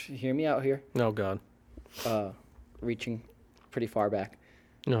 Hear me out here. Oh, God. Reaching pretty far back.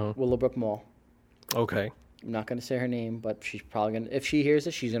 No. Willowbrook Mall. Okay. I'm not going to say her name, but she's probably going to... If she hears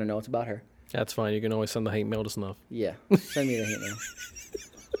this, she's going to know it's about her. That's fine. You can always send the hate mail to Snuff. Yeah. Send me the hate mail.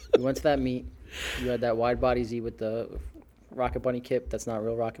 We went to that meet. You had that wide body Z with the Rocket Bunny kit. That's not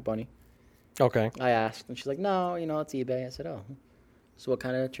real Rocket Bunny. Okay. I asked, and she's like, no, it's eBay. I said, oh. So what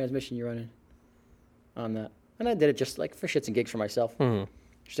kind of transmission you running on that? And I did it just like for shits and gigs for myself. Mm-hmm.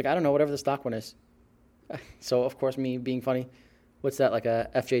 She's like, I don't know, whatever the stock one is. So, of course, me being funny, what's that, like a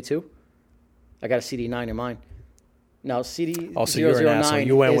FJ2? I got a CD9 in mine. Now, CD009 Oh, so you're an asshole.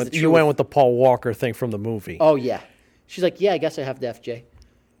 You went is with the you went truth. with the Paul Walker thing from the movie. Oh, yeah. She's like, yeah, I guess I have the FJ.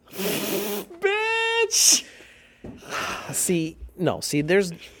 Bitch! See,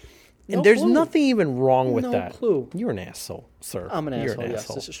 there's No there's clue. nothing even wrong with No that. clue. You're an asshole, sir. I'm an You're asshole, yes,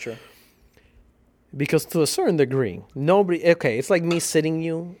 this is true. Because to a certain degree, nobody. Okay, it's like me sitting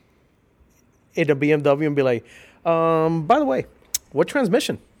you in a BMW and be like, by the way, what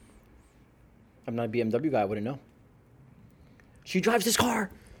transmission? I'm not a BMW guy. I wouldn't know. She drives this car.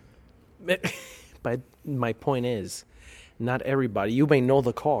 But my point is, not everybody. You may know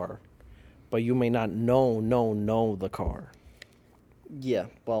the car, but you may not know the car. Yeah,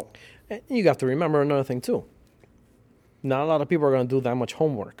 well, And you have to remember another thing too. Not a lot of people are going to do that much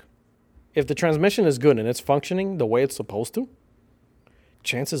homework. If the transmission is good and it's functioning the way it's supposed to,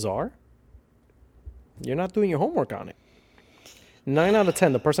 chances are you're not doing your homework on it. 9 out of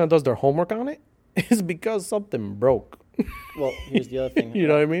 10, the person that does their homework on it is because something broke. well, here's the other thing. You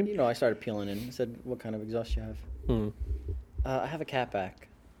know what I mean? You know, I started peeling in. I said, what kind of exhaust you have? I have a catback.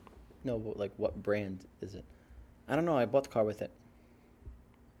 No, but like, what brand is it? I don't know. I bought the car with it.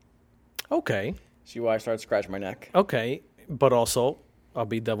 Okay. See why I started scratching my neck? Okay. But also, I'll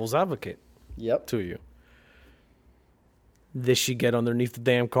be devil's advocate Yep. to you. Did she get underneath the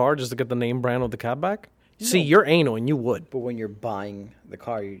damn car just to get the name brand of the catback? See, you're anal and you would. But when you're buying the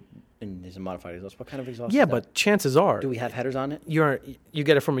car and there's a modified exhaust, what kind of exhaust Yeah, is that? but chances are Do we have headers on it? you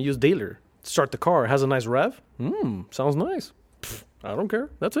get it from a used dealer. Start the car, it has a nice rev. Sounds nice. Pfft, I don't care.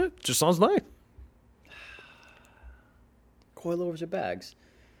 That's it. Just sounds nice. Coilovers or bags?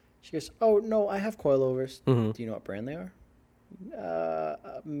 She goes, oh, no, I have coilovers. Mm-hmm. Do you know what brand they are?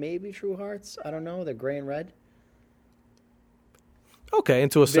 Maybe True Hearts. I don't know. They're gray and red. Okay,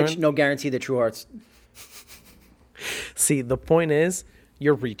 and to a certain... Bitch, no guarantee they're True Hearts. See, the point is,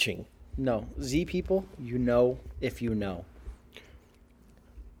 you're reaching. No. Z people, you know if you know.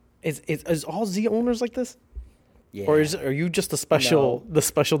 Is all Z owners like this? Yeah. Or are you just the special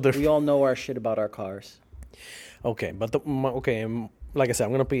difference? We all know our shit about our cars. Okay, but like I said,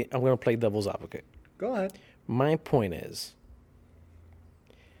 I'm gonna play devil's advocate. Go ahead. My point is,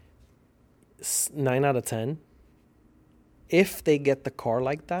 9 out of 10, if they get the car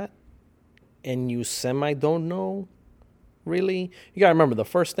like that, and you semi don't know, really, you gotta remember the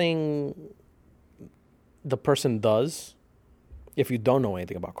first thing the person does, if you don't know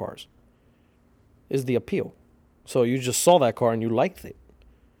anything about cars, is the appeal. So you just saw that car and you liked it.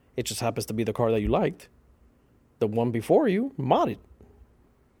 It just happens to be the car that you liked. The one before you, modded.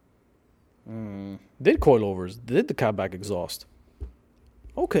 Did coilovers, did the catback exhaust.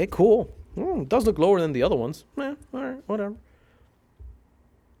 Okay, cool. It does look lower than the other ones. All right, whatever.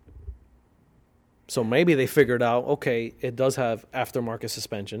 So maybe they figured out, okay, it does have aftermarket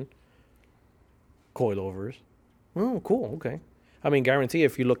suspension, coilovers. Oh, cool, okay. I mean, guarantee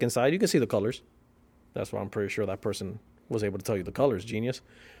if you look inside, you can see the colors. That's why I'm pretty sure that person was able to tell you the colors. Genius.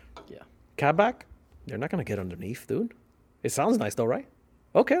 Yeah. Catback, they're not going to get underneath, dude. It sounds nice, though, right?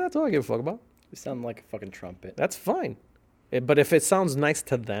 Okay, that's all I give a fuck about. You sound like a fucking trumpet. That's fine. But if it sounds nice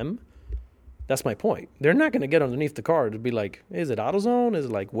to them, that's my point. They're not going to get underneath the car to be like, is it AutoZone? Is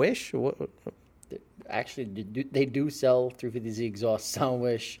it like Wish? What? Actually, they do sell 350Z exhaust sound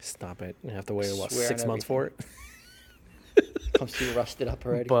Wish. Stop it. You have to wait, Swear 6 on months for it? Comes too rusted up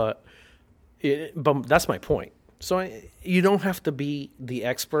already. But that's my point. So you don't have to be the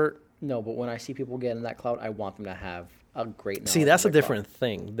expert. No, but when I see people get in that clout, I want them to have a great knowledge. See, that's a of their different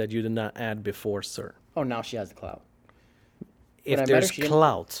thing that you did not add before, sir. car. Oh, now she has the clout. If When I met there's her, she didn't-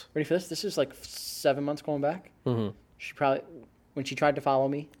 clout, Ready for this? This is like 7 months going back. mm-hmm. She probably, when she tried to follow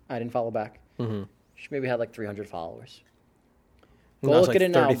me, I didn't follow back. Mm-hmm. She maybe had like 300 followers. Go Now it's look like at it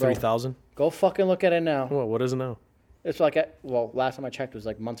now, bro. 33,000. Go fucking look at it now. What is it now? It's like, last time I checked was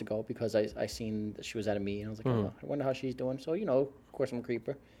like months ago because I seen that she was at a meet and I was like, oh, I wonder how she's doing. So, you know, of course I'm a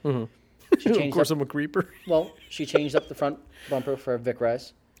creeper. Mm-hmm. She Of changed course, up, I'm a creeper. well, she changed up the front bumper for Vic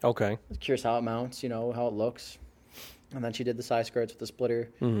Res. Okay. I was curious how it mounts, you know, how it looks. And then she did the side skirts with the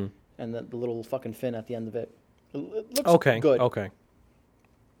splitter Mm-hmm. and the little fucking fin at the end of it. It looks Okay. good. Okay.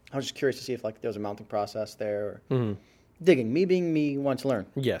 I was just curious to see if like there was a mounting process there. Or Mm-hmm. digging. Me being me, want to learn.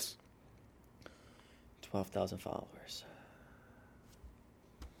 Yes. 12,000 followers.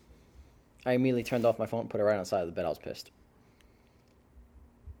 I immediately turned off my phone and put it right on the side of the bed. I was pissed.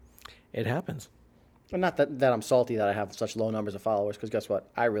 It happens. And not that I'm salty that I have such low numbers of followers, because guess what?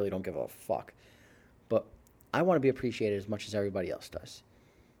 I really don't give a fuck. But I want to be appreciated as much as everybody else does.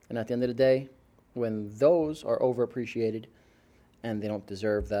 And at the end of the day, when those are overappreciated and they don't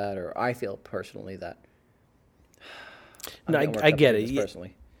deserve that, or I feel personally that. No, getting worked I up get over it. this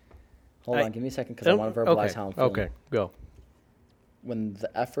personally. Hold on, give me a second because I want to verbalize okay. how I'm feeling. Okay, go. When the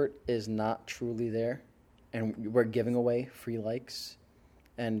effort is not truly there and we're giving away free likes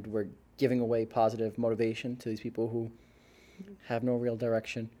and we're giving away positive motivation to these people who have no real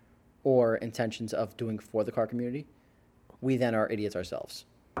direction or intentions of doing for the car community, we then are idiots ourselves.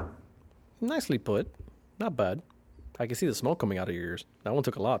 Nicely put. Not bad. I can see the smoke coming out of your ears. That one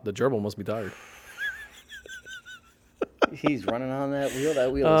took a lot. The gerbil must be tired. He's running on that wheel.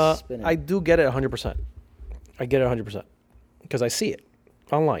 That wheel is spinning. I do get it 100%. I get it 100%. Because I see it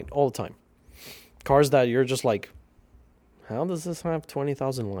online all the time. Cars that you're just like, how does this have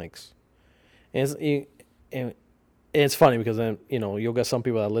 20,000 likes? And it's funny because then, you'll get some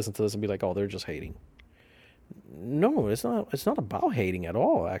people that listen to this and be like, oh, they're just hating. No, it's not. It's not about hating at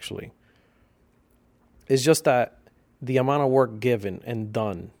all, actually. It's just that the amount of work given and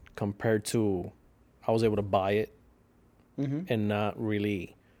done compared to I was able to buy it and not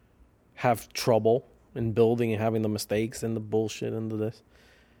really have trouble in building and having the mistakes and the bullshit and this.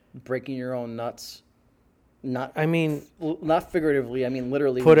 Breaking your own nuts. Not figuratively. I mean,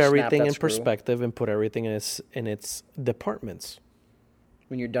 literally. Put everything in perspective and put everything in its departments.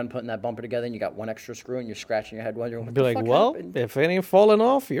 When you're done putting that bumper together and you got one extra screw and you're scratching your head wondering what the fuck happened? If it ain't falling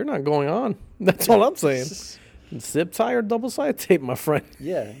off, you're not going on. That's all I'm saying. Zip tie or double side tape, my friend.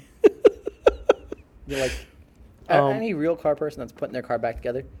 Yeah. You're like, any real car person that's putting their car back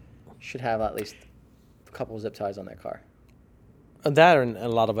together should have at least a couple of zip ties on their car. That and a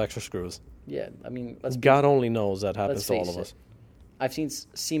lot of extra screws. Yeah, I mean, God only knows that happens to all of us. I've seen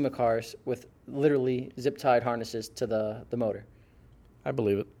SEMA cars with literally zip-tied harnesses to the motor. I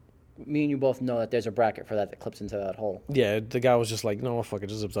believe it. Me and you both know that there's a bracket for that clips into that hole. Yeah, the guy was just like, no, fuck it,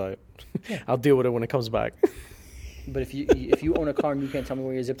 just zip tie it. I'll deal with it when it comes back. But if you own a car and you can't tell me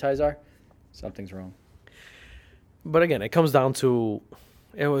where your zip ties are, something's wrong. But again, it comes down to,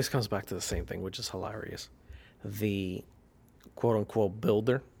 it always comes back to the same thing, which is hilarious. The quote-unquote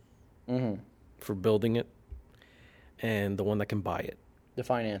builder for building it and the one that can buy it. The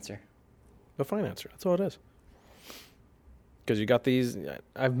financer. The financer, that's all it is. Because you got these,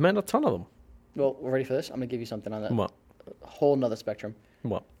 I've met a ton of them. Well, ready for this? I'm going to give you something on that. What? A whole nother spectrum.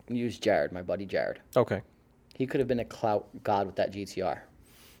 What? Use Jared, my buddy Jared. Okay. He could have been a clout god with that GTR.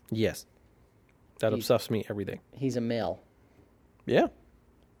 Yes. That upsets me every day. He's a male. Yeah.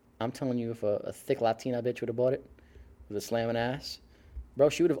 I'm telling you, if a thick Latina bitch would have bought it with a slamming ass, bro,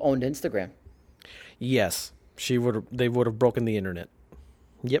 she would have owned Instagram. Yes. They would have broken the internet.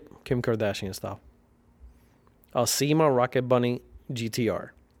 Yep. Kim Kardashian style. A SEMA Rocket Bunny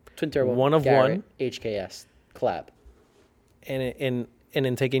GTR. Twin turbo. One of Garrett, one. HKS. Collab. And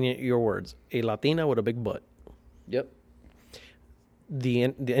in taking your words, a Latina with a big butt. Yep. The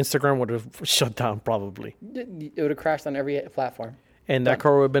Instagram would have shut down probably. It would have crashed on every platform. And that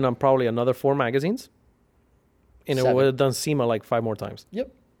car would have been on probably another 4 magazines. And 7. It would have done SEMA like 5 more times.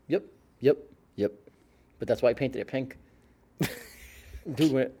 Yep. But that's why I painted it pink.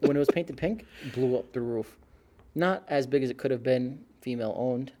 Dude, when it was painted pink, it blew up the roof. Not as big as it could have been, female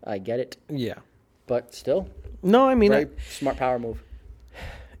owned. I get it. Yeah. But still. No, I mean, very smart power move.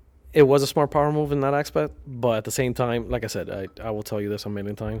 It was a smart power move in that aspect. But at the same time, like I said, I will tell you this a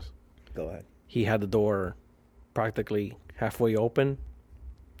million times. Go ahead. He had the door practically halfway open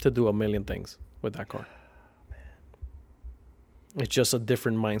to do a million things with that car. It's just a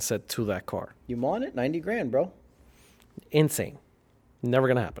different mindset to that car. You want it? 90 grand, bro. Insane. Never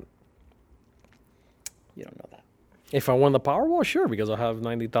going to happen. You don't know that. If I won the Powerball, sure, because I have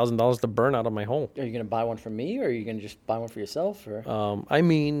 $90,000 to burn out of my home. Are you going to buy one for me, or are you going to just buy one for yourself? Or? I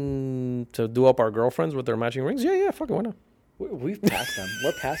mean, to do up our girlfriends with their matching rings? Yeah, fucking why not? We've passed them.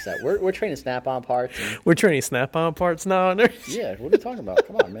 We're past that. We're training Snap-on parts. We're training Snap-on parts now. Yeah, what are you talking about?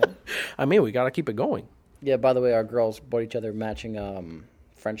 Come on, man. I mean, we got to keep it going. Yeah, by the way, our girls bought each other matching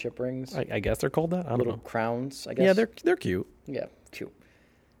friendship rings. I guess they're called that? I don't Little know. crowns, I guess. Yeah, they're cute. Yeah, cute.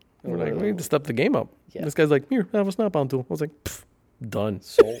 We're like, we need to step the game up. Yeah. This guy's like, here, have a Snap-on tool. I was like, done.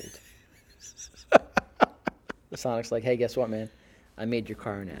 Sold. Sonic's like, hey, guess what, man? I made your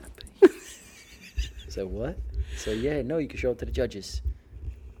car an app. So what? So yeah, no, you can show it to the judges.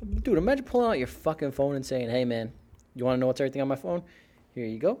 Dude, imagine pulling out your fucking phone and saying, hey, man, you want to know what's everything on my phone? Here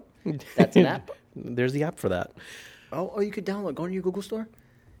you go. That's an app. There's the app for that. Oh, you could download. Go to your Google store.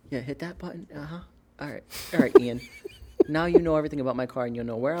 Yeah, hit that button. All right, Ian. Now you know everything about my car, and you'll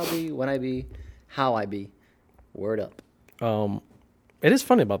know where I'll be, when I be, how I be. Word up. It is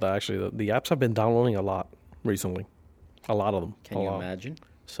funny about that, actually. The apps have been downloading a lot recently. A lot of them. Can you imagine?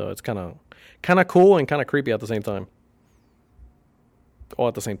 So it's kind of cool and kind of creepy at the same time. All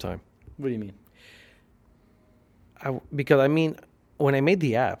at the same time. What do you mean? Because, I mean, when I made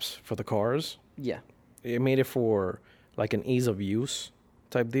the apps for the cars, yeah, it made it for like an ease of use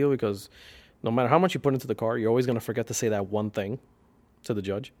type deal, because no matter how much you put into the car, you're always going to forget to say that one thing to the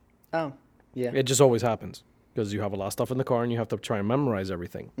judge. Oh, yeah. It just always happens because you have a lot of stuff in the car and you have to try and memorize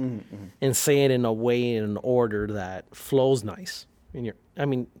everything and say it in a way, in an order that flows nice. I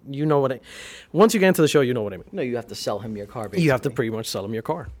mean, you know what once you get into the show, you know what I mean. No, you have to sell him your car, basically. You have to pretty much sell him your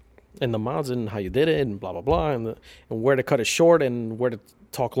car. And the mods and how you did it and blah, blah, blah. And where to cut it short and where to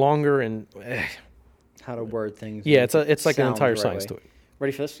talk longer and... how to word things. Yeah, it's like an sound entire the right science way. to it.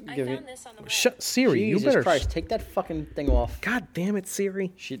 Ready for this? I found this on the web. Shut Siri, Jesus you better... Christ, take that fucking thing off. God damn it,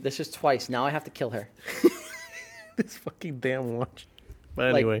 Siri. This is twice. Now I have to kill her. This fucking damn watch.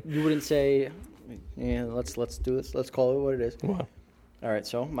 But anyway. Like, you wouldn't say, yeah, let's do this. Let's call it what it is. Wow. All right,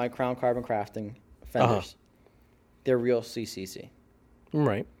 so my Crown Carbon Crafting fenders, they're real CCC.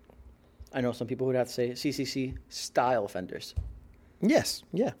 Right. I know some people who'd have to say CCC style fenders. Yes.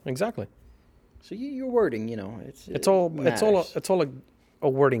 Yeah, exactly. So your wording, It's all a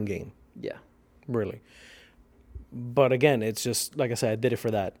wording game, Yeah. really. But again, it's just like I said, I did it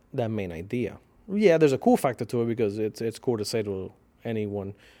for that main idea. Yeah, there's a cool factor to it because it's cool to say to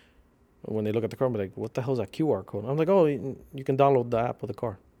anyone when they look at the car, and be like, "What the hell is that QR code?" I'm like, "Oh, you can download the app of the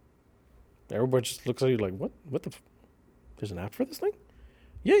car." Everybody just looks at you like, "What? What the? There's an app for this thing?"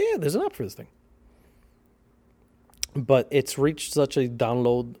 Yeah, there's an app for this thing. But it's reached such a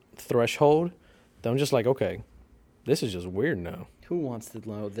download threshold that I'm just like, okay, this is just weird now. Who wants to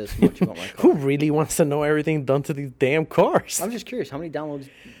know this much about my car? Who really wants to know everything done to these damn cars? I'm just curious. How many downloads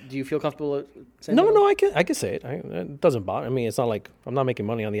do you feel comfortable saying? No, I can say it. It doesn't bother. I mean, it's not like I'm not making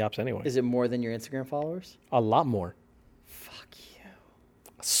money on the apps anyway. Is it more than your Instagram followers? A lot more. Fuck you.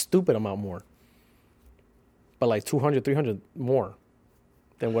 A stupid amount more. But like 200, 300 more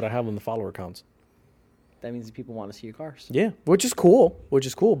than what I have on the follower counts. That means people want to see your cars. Yeah, which is cool.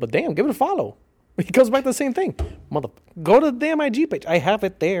 But damn, give it a follow. It goes back to the same thing. Go to the damn IG page. I have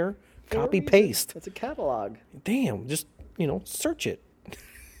it there. Copy, paste. It's a catalog. Damn, just, search it.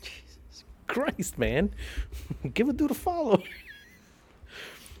 Jesus Christ, man. Give a dude a follow.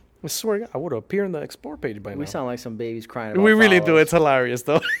 I swear to God, I would appear in the Explore page by now. We sound like some babies crying about We really do. follows. It's hilarious,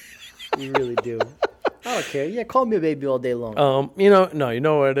 though. We really do. I don't care. Yeah, call me a baby all day long. You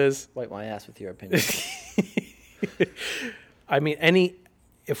know what it is? Wipe my ass with your opinion. I mean,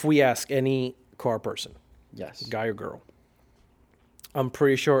 if we ask any car person, Yes. guy or girl, I'm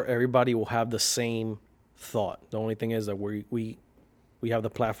pretty sure everybody will have the same thought. The only thing is that we have the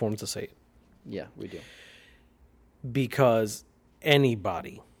platform to say it. Yeah, we do. Because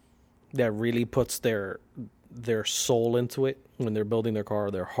anybody that really puts their soul into it when they're building their car,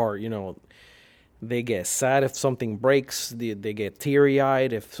 their heart, they get sad if something breaks. They get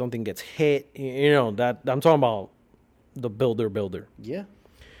teary-eyed if something gets hit. That I'm talking about the builder. Yeah.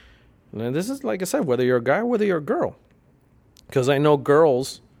 And this is, like I said, whether you're a guy or whether you're a girl. Because I know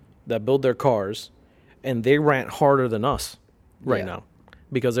girls that build their cars, and they rant harder than us right now.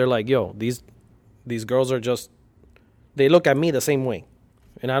 Because they're like, yo, these girls are just, they look at me the same way.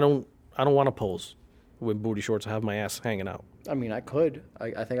 And I don't want to pose with booty shorts and have my ass hanging out. I mean, I could.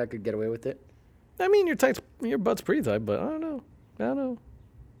 I think I could get away with it. I mean, your butt's pretty tight, but I don't know.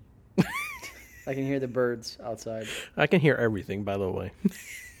 I can hear the birds outside. I can hear everything, by the way.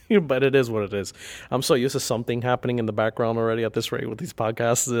 But it is what it is. I'm so used to something happening in the background already at this rate with these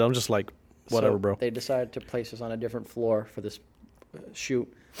podcasts that I'm just like, whatever, So bro. They decided to place us on a different floor for this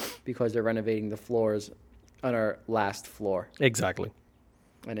shoot because they're renovating the floors on our last floor. Exactly.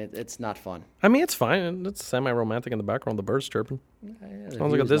 And it's not fun. I mean, it's fine. It's semi-romantic in the background. The birds chirping.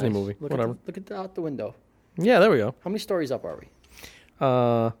 Sounds like a Disney movie. Whatever. Look at out the window. Yeah, there we go. How many stories up are we?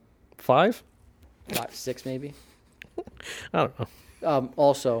 5? 5, 6 maybe? I don't know.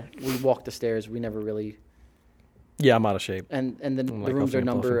 Also, we walk the stairs. We never really... Yeah, I'm out of shape. And the like rooms huffing are and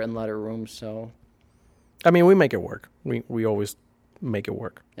number puffing. and letter rooms, so... I mean, we make it work. We always make it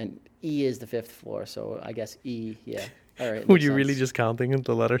work. And E is the 5th floor, so I guess E, yeah. All right. Were makes you really sense. just counting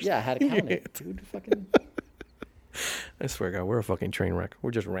the letters? Yeah, I had to count it. Dude, fucking... I swear to God, we're a fucking train wreck. We're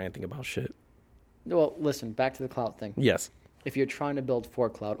just ranting about shit. Well, listen, back to the clout thing. Yes. If you're trying to build for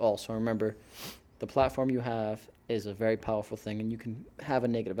clout, also remember the platform you have is a very powerful thing, and you can have a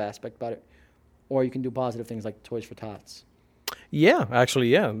negative aspect about it, or you can do positive things like Toys for Tots. Yeah, actually,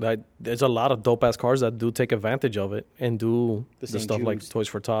 yeah. There's a lot of dope-ass cars that do take advantage of it and do the St. stuff like Jude's. Toys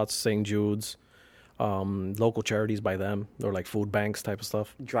for Tots, St. Jude's, local charities by them, or like food banks type of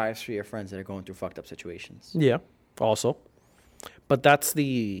stuff. Drives for your friends that are going through fucked up situations. Yeah, also. But that's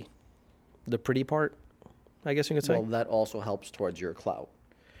the pretty part, I guess you could say. Well, that also helps towards your clout.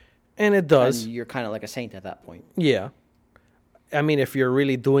 And it does. And you're kind of like a saint at that point. Yeah. I mean, if you're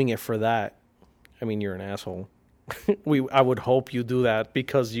really doing it for that, I mean, you're an asshole. I would hope you do that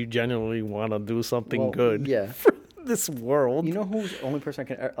because you genuinely want to do something Well, good yeah. for this world. You know who's the only person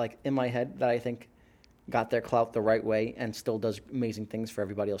I can, like, in my head that I think got their clout the right way and still does amazing things for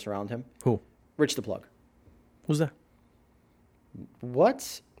everybody else around him? Who? Rich the Plug. Who's that?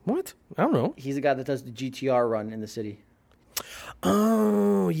 What? What? I don't know. He's the guy that does the GTR run in the city.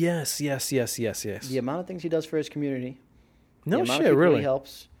 Oh, yes. The amount of things he does for his community. No the amount shit, of people really? He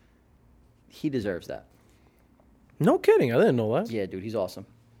helps. He deserves that. No kidding. I didn't know that. Yeah, dude, he's awesome.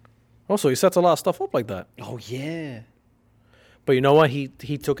 Also, he sets a lot of stuff up like that. Oh yeah. But you know what? He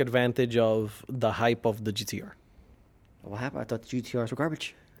took advantage of the hype of the GTR. What happened? I thought the GTRs were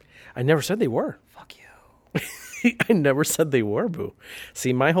garbage. I never said they were. Fuck you. I never said they were, boo.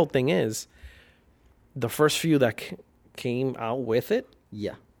 See, my whole thing is the first few that came out with it.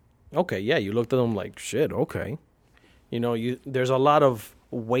 Yeah. Okay, yeah, you looked at them like, shit, okay. You know, there's a lot of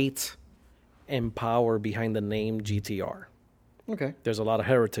weight and power behind the name GTR. Okay. There's a lot of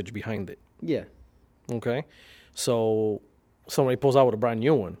heritage behind it. Yeah. Okay? So somebody pulls out with a brand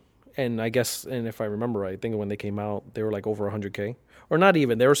new one. And I guess, and if I remember right, I think when they came out, they were like over 100K. Or not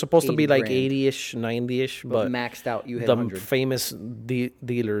even. They were supposed to be like 80-ish, 90-ish. But maxed out, you hit the 100. famous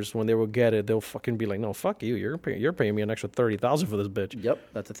dealers, when they will get it, they'll fucking be like, no, fuck you. You're paying me an extra $30,000 for this bitch. Yep,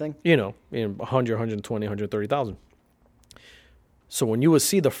 that's the thing. You know, 100, 120, 130,000. So when you would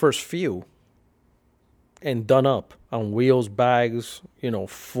see the first few and done up on wheels, bags,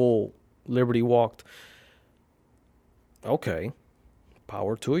 full Liberty walked, okay,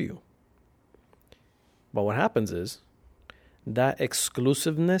 power to you. But what happens is that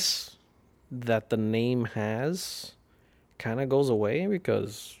exclusiveness that the name has kind of goes away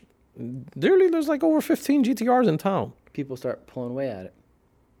because there's like over 15 GTRs in town. People start pulling away at it.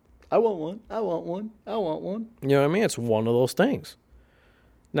 I want one. I want one. I want one. You know what I mean? It's one of those things.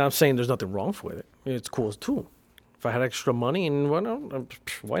 Now, I'm saying there's nothing wrong with it. It's cool too. If I had extra money and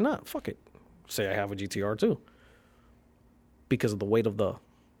why not? Fuck it. Say I have a GTR too. Because of the weight of the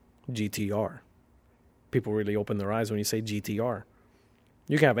GTR. People really open their eyes when you say GTR.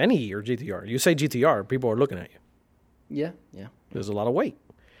 You can have any year GTR. You say GTR, people are looking at you. Yeah, yeah. There's a lot of weight.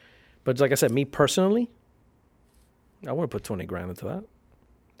 But like I said, me personally, I wouldn't put 20 grand into that.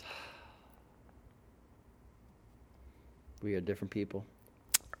 We are different people.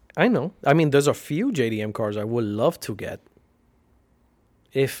 I know. I mean, there's a few JDM cars I would love to get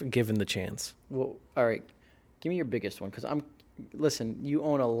if given the chance. Well, all right. Give me your biggest one because listen, you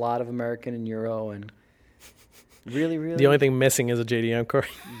own a lot of American and Euro and really? The only thing missing is a JDM car.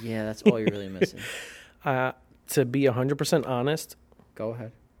 Yeah, that's all you're really missing. To be 100% honest. Go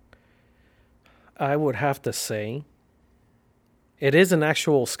ahead. I would have to say it is an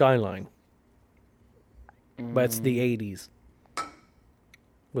actual Skyline. But it's the 80s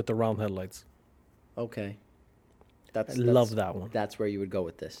with the round headlights. Okay. I love that one. That's where you would go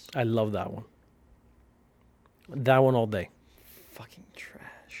with this. I love that one. That one all day. Fucking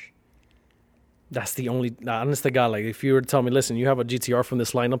trash. That's the only, honest to God, like if you were to tell me, listen, you have a GTR from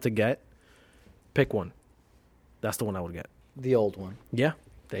this lineup to get, pick one. That's the one I would get. The old one. Yeah,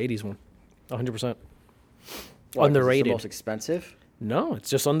 the 80s one. 100%. Why, Underrated. It's the most expensive? No,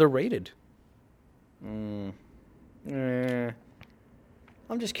 it's just underrated. I'm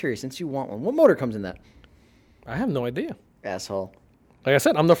just curious, since you want one, what motor comes in that? I have no idea. Asshole. Like I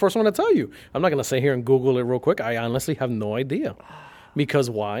said, I'm the first one to tell you. I'm not going to sit here and Google it real quick. I honestly have no idea.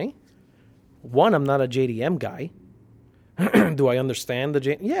 Because why? One, I'm not a JDM guy. Do I understand the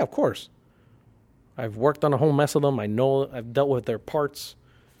JDM? Yeah, of course. I've worked on a whole mess of them. I know I've dealt with their parts.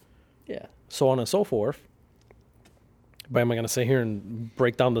 Yeah. So on and so forth. But am I going to sit here and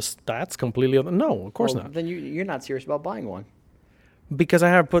break down the stats completely? No, of course not. Then you're not serious about buying one. Because I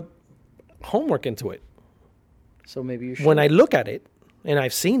have put homework into it. So maybe you should. When I look at it, and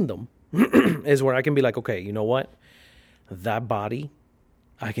I've seen them, is where I can be like, okay, you know what? That body,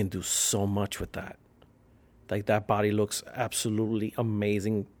 I can do so much with that. Like, that body looks absolutely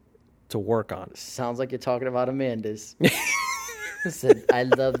amazing to work on. Sounds like you're talking about Amanda's. Said, I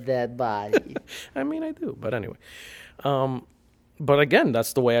love that body. I mean, I do. But anyway. But again,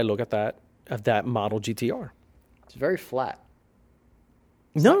 that's the way I look at that model GTR. It's very flat.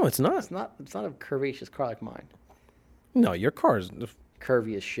 No, it's not. It's not a curvaceous car like mine. No, your car's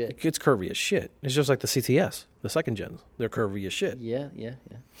Curvy as shit. it's curvy as shit. It's just like the CTS, the second gens. They're curvy as shit. Yeah.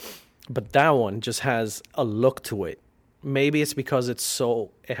 But that one just has a look to it. Maybe it's because it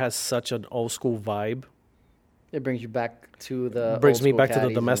has such an old school vibe. It brings you back to the Brings me old school back to the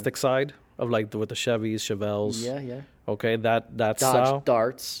caddies domestic side of like with the Chevys, Chevelles. Yeah. Okay, that Dodge style.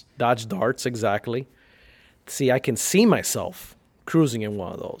 Darts. Dodge Darts, exactly. See, I can see myself cruising in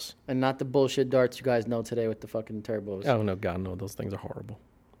one of those. And not the bullshit darts you guys know today with the fucking turbos. Oh no, God, no, those things are horrible.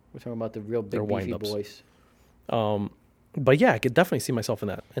 We're talking about the real They're big beefy wind-ups. boys. But yeah, I could definitely see myself in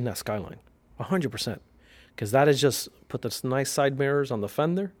that Skyline, 100%, because that is just put this nice side mirrors on the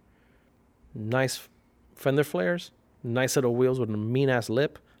fender, nice fender flares, nice set of wheels with a mean ass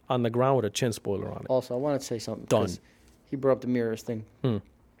lip on the ground with a chin spoiler on it. Also, I wanted to say something. Done. 'Cause he brought up the mirrors thing.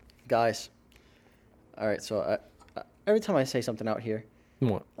 Guys. All right, so every time I say something out here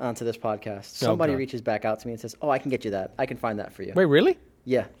What? onto this podcast, somebody God. reaches back out to me and says, "Oh, I can get you that. I can find that for you." Wait, really?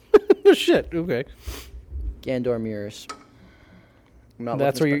 Yeah. Shit. Okay. Gandor mirrors. I'm not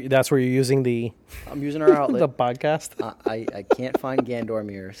That's looking where to you. That's where you're using the I'm using our outlet. the podcast. I can't find Gandor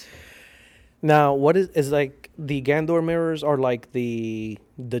mirrors. Now, what is like the Gandor mirrors are like the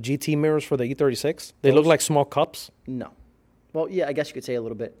GT mirrors for the E36? They look Those? like small cups. No. Well, yeah, I guess you could say a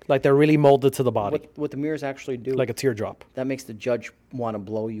little bit. Like they're really molded to the body, What the mirrors actually do, like a teardrop. that makes the judge want to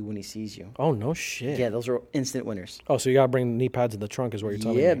blow you when he sees you. Oh no shit. Yeah, those are instant winners. Oh, so you gotta bring knee pads in the trunk, is what you're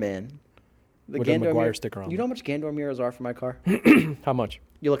telling me? Yeah, man. The With a Gandor McGuire sticker on You know how much Gandor mirrors are for my car? How much?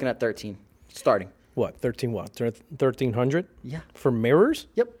 You're looking at 13, starting. What? 13 what? 1300 Yeah. for mirrors?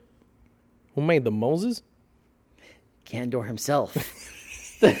 Yep. Who made the Moses? Gandor himself.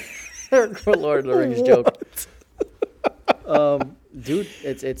 Lord of the Rings joke. Dude,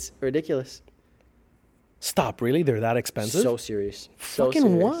 it's ridiculous. Stop! Really? They're that expensive? So serious. So Fucking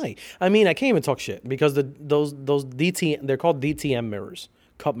serious. why? I mean, I can't even talk shit because those DT they're called DTM mirrors,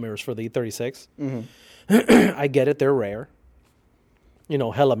 cup mirrors for the E36. I get it; they're rare. You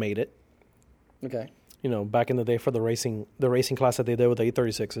know, Hella made it. Okay. You know, back in the day for the racing class that they did with the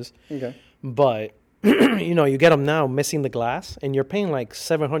E36s. Okay. But you know, you get them now missing the glass, and you're paying like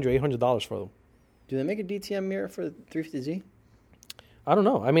 $700, $800 for them. Do they make a DTM mirror for the 350Z? I don't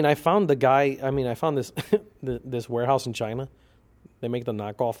know. I mean, I found this this warehouse in China. They make the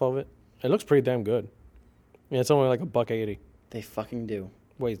knockoff of it. It looks pretty damn good. Yeah, it's only like $180. They fucking do.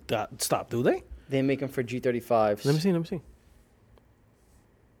 Wait, stop. Do they? They make them for G35s. Let me see.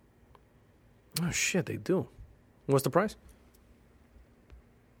 Oh shit, they do. What's the price?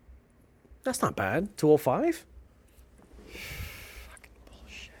 That's not bad. 205? Fucking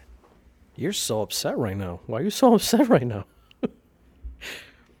bullshit. You're so upset right now. Why are you so upset right now?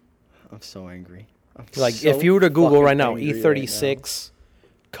 I'm so angry. Like, so if you were to Google fucking right now, angry E36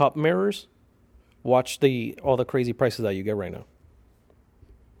 cup mirrors, watch all the crazy prices that you get right now.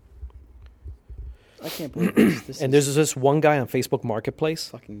 I can't believe this. This And is there's this one guy on Facebook Marketplace,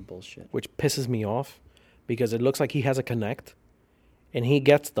 fucking bullshit. which pisses me off because it looks like he has a Connect, and he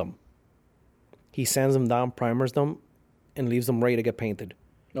gets them. He sends them down, primers them, and leaves them ready to get painted.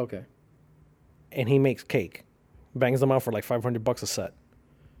 Okay. And he makes cake, bangs them out for like $500 a set.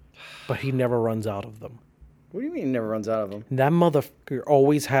 But he never runs out of them. What do you mean he never runs out of them? That motherfucker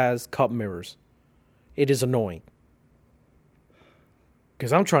always has cup mirrors. It is annoying.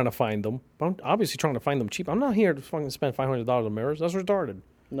 Because I'm trying to find them. I'm obviously trying to find them cheap. I'm not here to fucking spend $500 on mirrors. That's retarded.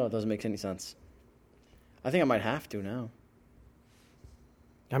 No, it doesn't make any sense. I think I might have to now.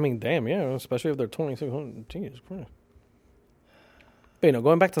 I mean, damn, yeah. Especially if they're 2600. Jesus Christ. But, you know,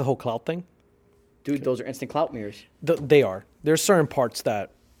 going back to the whole clout thing. Dude, those are instant clout mirrors. They are. There's certain parts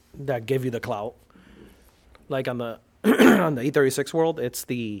that give you the clout. Like on the on the E36 world, it's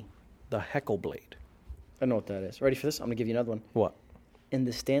the heckle blade. I know what that is. Ready for this? I'm going to give you another one. What? In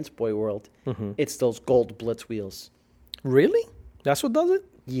the Stance Boy world, it's those gold Blitz wheels. Really? That's what does it?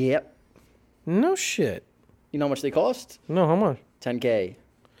 Yep. No shit. You know how much they cost? No, how much? $10K.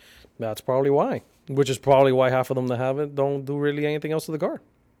 That's probably why. Which is probably why half of them that have it don't do really anything else to the car.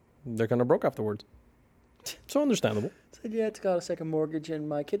 They're kind of broke afterwards. So understandable. Said, yeah, it's got a second mortgage, and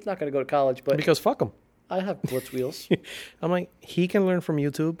my kid's not going to go to college, but Because fuck them. I have Blitz wheels. I'm like, he can learn from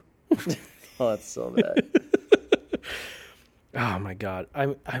YouTube. Oh, that's so bad. Oh my god.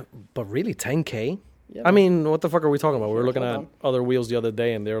 But really, $10K? Yeah, I mean, what the fuck are we talking about? We were Sure, looking hold at on. other wheels the other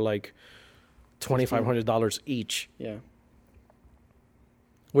day, and they're like $2,500 each. Yeah.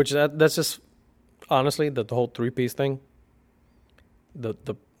 Which that's just honestly the whole 3-piece thing.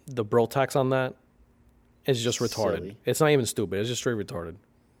 The bro tax on that is just retarded. Silly. It's not even stupid. It's just straight retarded.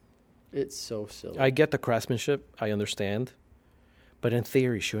 It's so silly. I get the craftsmanship. I understand. But in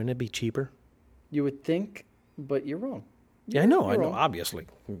theory, shouldn't it be cheaper? You would think, but you're wrong. Yeah, I know. You're I know. wrong. Obviously.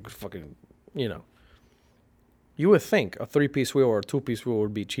 Fucking, you know. You would think a 3-piece wheel or a 2-piece wheel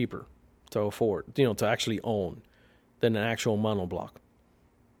would be cheaper to afford, to actually own than an actual monoblock.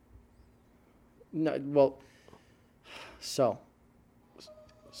 No, well, so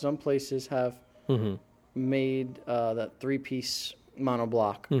some places have made that 3-piece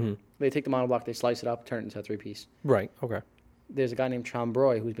monoblock. They take the monoblock, they slice it up, turn it into a 3-piece. Right. Okay. There's a guy named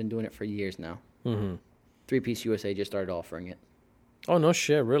Chambroy who's been doing it for years now. 3-piece USA just started offering it. Oh, no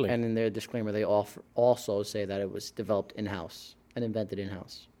shit. Really? And in their disclaimer, they also say that it was developed in-house and invented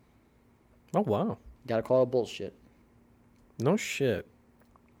in-house. Oh, wow. Gotta call it bullshit. No shit.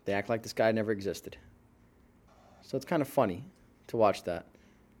 They act like this guy never existed. So it's kind of funny to watch that.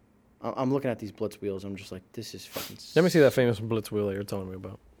 I'm looking at these Blitz wheels. I'm just like, this is fucking... Let me see that famous Blitz wheel that you're telling me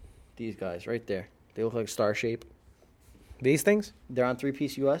about. These guys right there. They look like star shape. These things? They're on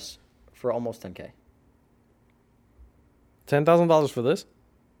 3-piece US for almost $10K. $10,000 for this?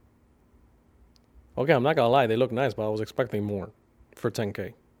 Okay, I'm not going to lie. They look nice, but I was expecting more for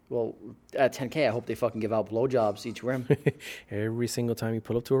 $10K. Well, at $10K, I hope they fucking give out blowjobs each rim. Every single time you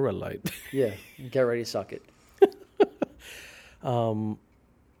pull up to a red light. Yeah, get ready to suck it.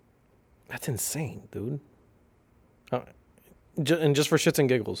 That's insane, dude. And just for shits and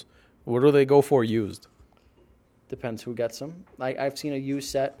giggles, what do they go for used? Depends who gets them. I've seen a used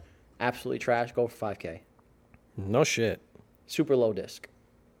set, absolutely trash, go for $5K. No shit. Super low disc.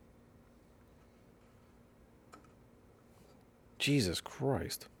 Jesus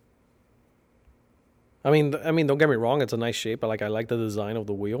Christ. I mean, don't get me wrong. It's a nice shape. I like the design of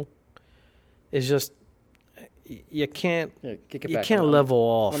the wheel. It's just you can't level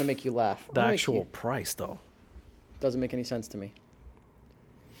off. I want to make you laugh. The actual price, though. Doesn't make any sense to me.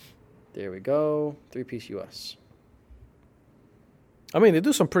 There we go. 3-piece US. I mean, they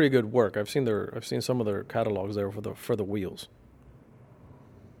do some pretty good work. I've seen some of their catalogs there for the wheels.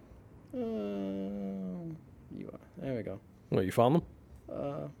 There we go. What, you found them?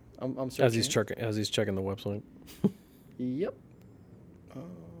 I'm searching. As he's checking the website. Yep.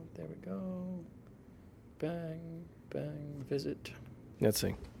 There we go. Bang, bang, visit. Let's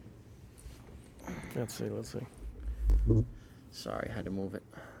see. Sorry, I had to move it.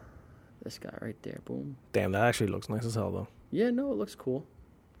 This guy right there, boom. Damn, that actually looks nice as hell, though. Yeah, no, it looks cool.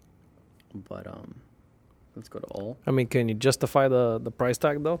 But let's go to all. I mean, can you justify the price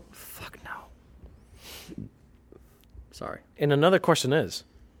tag, though? Fuck no. Sorry. And another question is,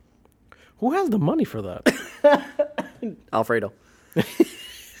 who has the money for that? Alfredo.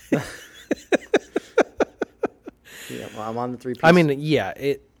 Yeah, well, I'm on the 3-piece. I mean, yeah,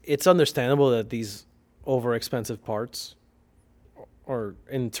 it's understandable that these over-expensive parts, or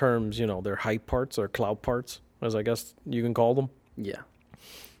in terms, they're hype parts or clout parts, as I guess you can call them. Yeah.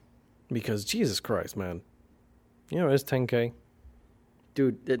 Because, Jesus Christ, man. It's $10K.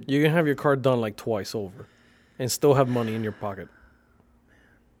 Dude. You can have your car done like twice over and still have money in your pocket.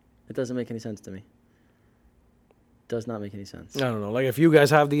 It doesn't make any sense to me. Does not make any sense. I don't know. Like, if you guys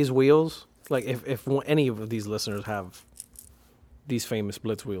have these wheels, like, if any of these listeners have these famous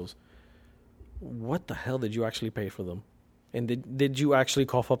Blitz wheels, what the hell did you actually pay for them? And did you actually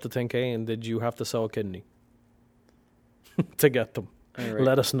cough up the $10K, and did you have to sell a kidney to get them? Right.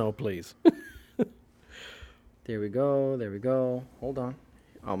 Let us know, please. There we go. Hold on.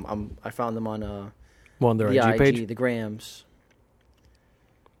 I found them on their the IG page, the grams.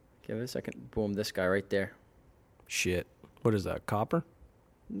 Give it a second. Boom, this guy right there. Shit. What is that, copper?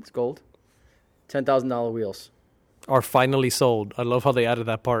 It's gold. $10,000 wheels. Are finally sold. I love how they added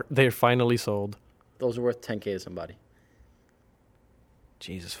that part. They're finally sold. Those are worth $10K to somebody.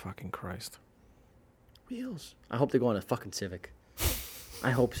 Jesus fucking Christ. Wheels. I hope they go on a fucking Civic.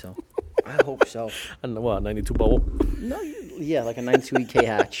 I hope so. And what, 92 bubble? No, yeah, like a 92 EK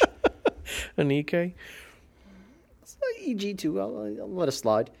hatch. An EK? It's like EG2. I'll let it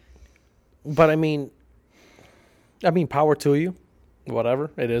slide. But I mean, power to you. Whatever.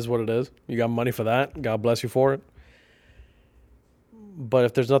 It is what it is. You got money for that. God bless you for it. But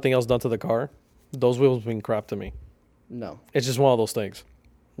if there's nothing else done to the car, those wheels mean crap to me. No. It's just one of those things.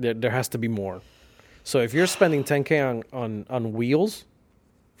 There has to be more. So if you're spending $10K on wheels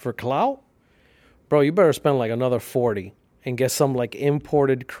for clout, bro, you better spend like another $40 and get some like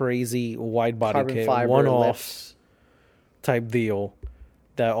imported crazy wide body carbon kit, fiber one-off lifts type deal.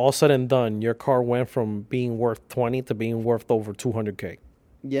 That all said and done, your car went from being worth $20 to being worth over $200K.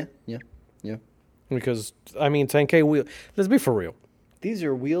 Yeah. Because I mean, $10K wheel. Let's be for real. These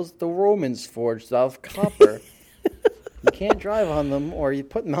are wheels the Romans forged out of copper. You can't drive on them, or you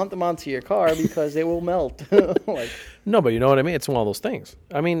mount them onto your car because they will melt. No, but you know what I mean? It's one of those things.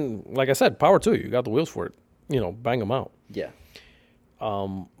 I mean, like I said, power to you. You got the wheels for it. Bang them out. Yeah.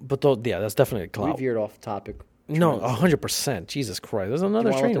 But that's definitely a clout. We veered off topic. No, 100%. Jesus Christ. There's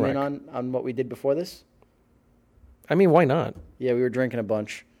another train wreck. On what we did before this? I mean, why not? Yeah, we were drinking a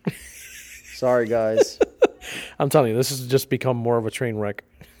bunch. Sorry, guys. I'm telling you, this has just become more of a train wreck.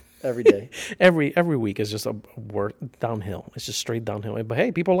 Every day. Every week is just a work downhill. It's just straight downhill. But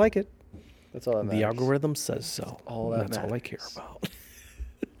hey, people like it. That's all that matters. The algorithm says so. That's all I care about.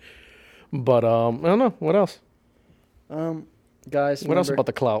 But I don't know. What else? Guys, what else about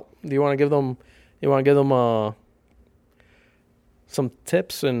the clout? Do you want to give them? Some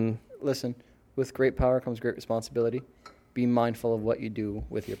tips and listen. With great power comes great responsibility. be mindful of what you do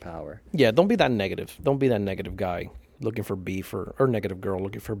with your power. Yeah, don't be that negative. Don't be that negative guy looking for beef or negative girl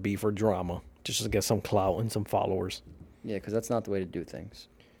looking for beef or drama just to get some clout and some followers. Yeah, because that's not the way to do things.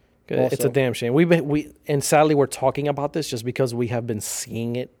 It's a damn shame. And sadly we're talking about this just because we have been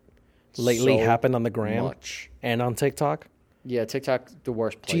seeing it lately happen on the gram and on TikTok. Yeah, TikTok's the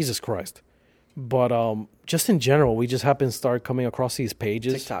worst place. Jesus Christ. But just in general, we just happen to start coming across these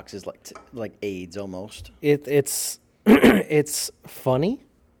pages. TikToks is like AIDS almost. It's it's funny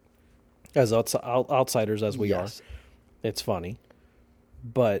as outsiders as we are. It's funny,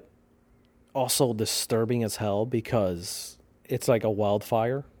 but also disturbing as hell because it's like a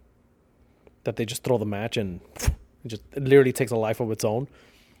wildfire that they just throw the match and it literally takes a life of its own.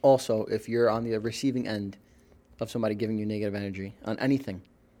 Also, if you're on the receiving end of somebody giving you negative energy on anything,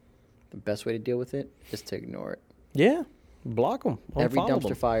 the best way to deal with it is to ignore it. Yeah, block them. Every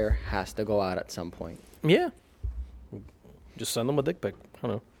dumpster fire has to go out at some point. Yeah. Just send them a dick pic. I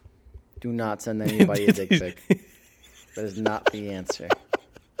don't know. Do not send anybody a dick pic. That is not the answer.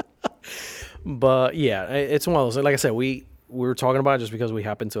 But yeah, it's one of those. Like I said, we were talking about it just because we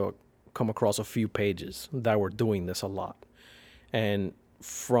happened to come across a few pages that were doing this a lot. And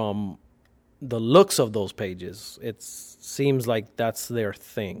from the looks of those pages, it seems like that's their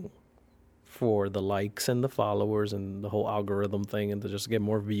thing for the likes and the followers and the whole algorithm thing and to just get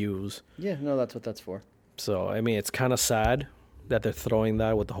more views. Yeah, no, that's what that's for. So, I mean, it's kind of sad that they're throwing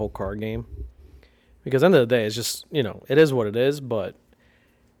that with the whole card game. Because at the end of the day, it's just, it is what it is, but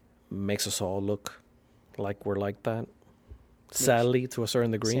makes us all look like we're like that. Sadly, to a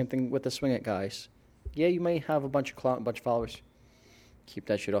certain degree. Same thing with the Swing It guys. Yeah, you may have a bunch of clout, a bunch of followers. Keep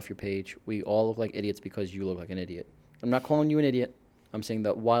that shit off your page. We all look like idiots because you look like an idiot. I'm not calling you an idiot. I'm saying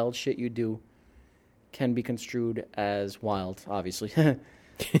that wild shit you do can be construed as wild, obviously.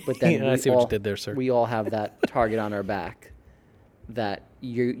 But then I see what you did there, sir. We all have that target on our back that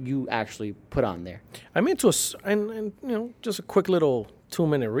you actually put on there. I mean, just a quick little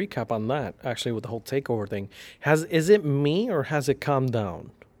 2-minute recap on that. Actually, with the whole takeover thing, is it me or has it calmed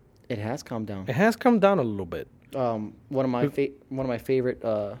down? It has calmed down. It has calmed down a little bit. One of my favorite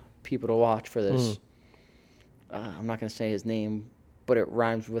people to watch for this. I'm not going to say his name, but it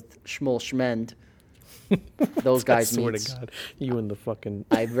rhymes with Shmuel Schmend. Those guys' meets. I swear to God, you and the fucking.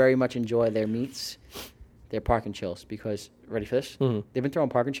 I very much enjoy their meets, their park and chills, because ready for this? Mm-hmm. They've been throwing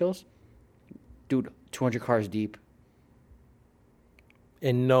park and chills, dude. 200 cars deep,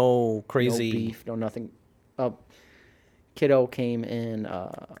 and no crazy, no beef, no nothing. Kiddo came in.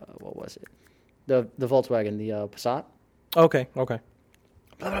 What was it? The Volkswagen, the Passat. Okay. Blah,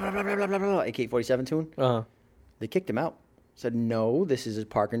 blah, blah, blah, blah, blah, blah, AK-47 tune. They kicked him out. Said, no, this is a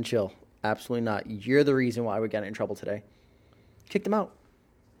park and chill. Absolutely not. You're the reason why we're getting in trouble today. Kicked him out.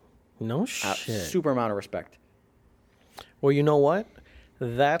 No shit. Super amount of respect. Well, you know what?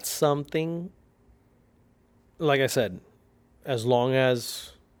 That's something, like I said, as long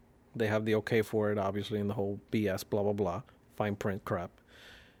as they have the okay for it, obviously, in the whole BS, blah, blah, blah, fine print crap.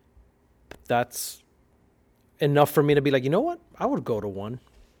 That's enough for me to be like, you know what? I would go to one.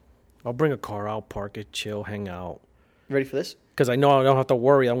 I'll bring a car out, park it, chill, hang out. Ready for this? Because I know I don't have to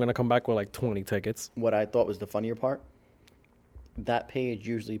worry. I'm going to come back with like 20 tickets. What I thought was the funnier part, that page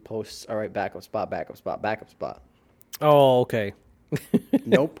usually posts, all right, backup spot, backup spot, backup spot. Oh, okay.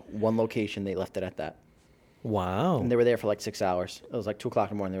 Nope. One location, they left it at that. Wow. And they were there for like 6 hours. It was like 2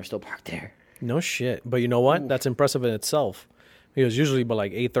 o'clock in the morning. They were still parked there. No shit. But you know what? Ooh. That's impressive in itself. Because usually by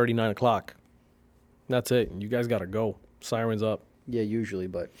like 8:30, 9 o'clock. That's it. You guys got to go. Sirens up. Yeah, usually,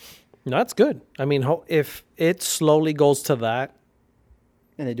 but... No, that's good. I mean, if it slowly goes to that.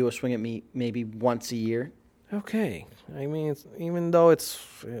 And they do a swing at me maybe once a year. Okay. I mean, even though it's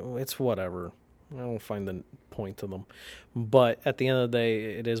whatever. I don't find the point to them. But at the end of the day,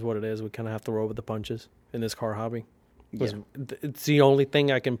 it is what it is. We kind of have to roll with the punches in this car hobby. Yeah. It's the only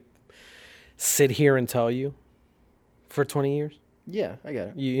thing I can sit here and tell you for 20 years. Yeah, I get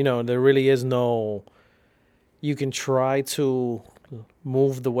it. You know, there really is no... You can try to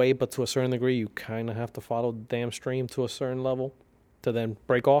move the way, but to a certain degree, you kind of have to follow the damn stream to a certain level to then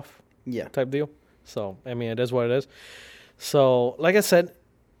break off. Yeah. Type deal. So, I mean, it is what it is. So, like I said,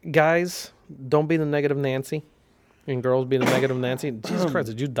 guys, don't be the negative Nancy. And girls be the negative Nancy. Jesus Christ,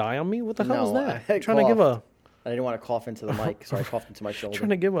 did you die on me? What the hell was that? I didn't want to cough into the mic, so I coughed into my shoulder.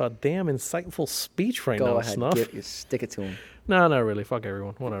 Trying to give a damn insightful speech right now. Go ahead, Snuff. Stick it to him. No, not really. Fuck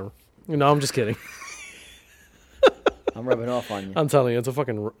everyone. Whatever. No, I'm just kidding. I'm rubbing off on you. I'm telling you, it's a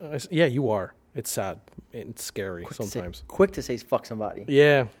fucking... Yeah, you are. It's sad. It's scary sometimes. Quick to say fuck somebody.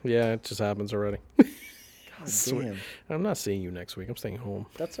 Yeah, it just happens already. God damn. I'm not seeing you next week. I'm staying home.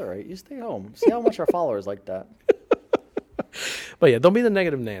 That's all right. You stay home. See how much our followers like that. But yeah, don't be the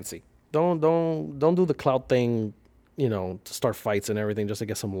negative Nancy. Don't do the clout thing, to start fights and everything just to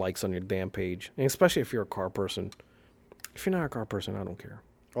get some likes on your damn page. And especially if you're a car person. If you're not a car person, I don't care.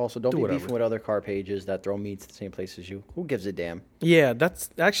 Also, don't be whatever. beefing with other car pages that throw meat to the same place as you. Who gives a damn? Yeah,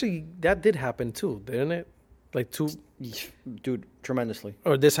 that did happen too, didn't it? Like Dude, tremendously.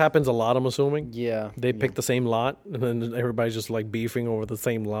 or this happens a lot, I'm assuming. Yeah. They pick the same lot, and then everybody's just like beefing over the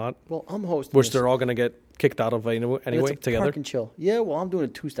same lot, Well, I'm hosting which this, they're all gonna get kicked out of and anyway it's a together. Park and chill. Yeah, well, I'm doing a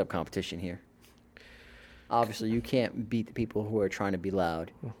two-step competition here. Obviously, you can't beat the people who are trying to be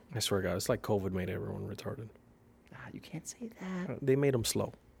loud. I swear to God, it's like COVID made everyone retarded. You can't say that. They made them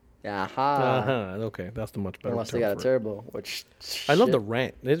slow. Aha. Okay, that's the much better Unless term they got a for it. turbo, which... I love shit. the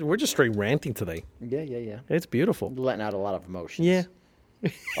rant. We're just straight ranting today. Yeah. It's beautiful. Letting out a lot of emotions. Yeah.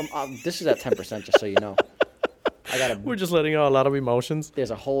 This is at 10%, just so you know. We're just letting out a lot of emotions.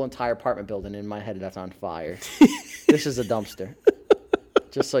 There's a whole entire apartment building in my head that's on fire. This is a dumpster.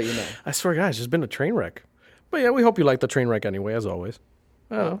 Just so you know. I swear, guys, it's been a train wreck. But yeah, we hope you like the train wreck anyway, as always.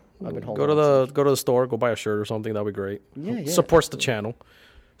 I don't know. I've been Go holding to on the store, go buy a shirt or something. That'd be great. Yeah. Supports the channel,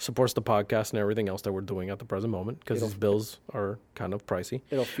 supports the podcast and everything else that we're doing at the present moment because these bills are kind of pricey.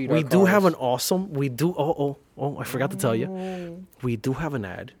 It'll feed We our do have cars. an awesome. We do. I forgot to tell you. We do have an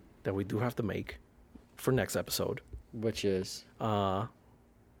ad that we do have to make for next episode. Which is...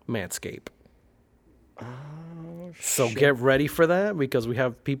 Manscaped. Oh, So shit. get ready for that because we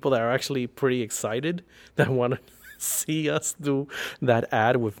have people that are actually pretty excited that want to see us do that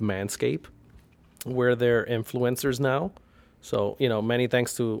ad with Manscaped. We're their influencers now. So, many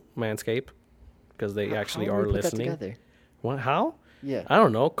thanks to Manscaped because they actually How are do we put that listening. together? What? How? Yeah. I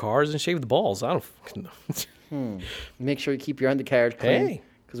don't know. Cars and shaved balls. I don't fucking know. Make sure you keep your undercarriage clean. Hey,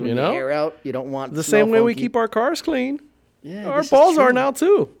 Because when you you know? air out, you don't want The smell same way we funky. keep our cars clean. Yeah, Our this is balls are true. now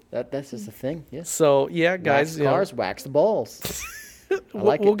too. That's just the thing. Yes. So, yeah, guys. Wax cars, wax the balls. I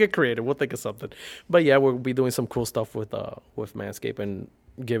like we'll it. get creative. We'll think of something. But yeah, we'll be doing some cool stuff with Manscaped and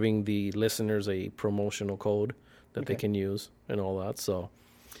giving the listeners a promotional code that they can use and all that. So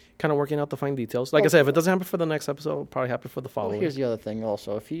kind of working out the fine details. Like I said, if it doesn't happen for the next episode, it'll probably happen for the Well, following. here's the other thing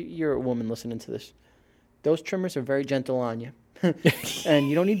also. If you're a woman listening to this, those trimmers are very gentle on you. And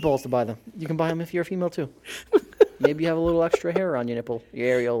you don't need balls to buy them. You can buy them if you're a female too. Maybe you have a little extra hair on your nipple,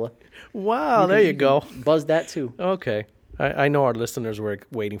 your areola. Wow, there you go. Buzz that too. Okay. I know our listeners were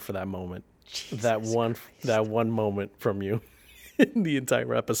waiting for that moment. That one moment from you in the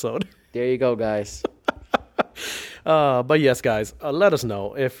entire episode. There you go, guys. But yes, guys, let us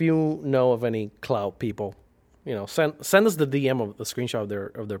know if you know of any clout people. Send us the DM of the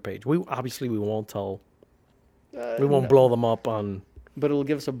screenshot of their page. We won't tell. We won't blow them up on. But it'll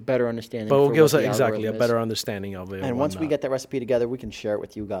give us a better understanding. But it'll for give what us the exactly a algorithm is. better understanding of it. And once we whatnot. get that recipe together, we can share it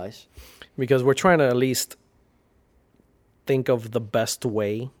with you guys. Because we're trying to at least think of the best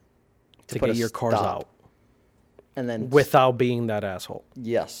way to put get a your cars stop. out And then without being that asshole.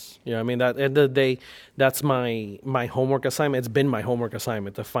 yes. You know what I mean? That at the end of the day, that's my homework assignment. It's been my homework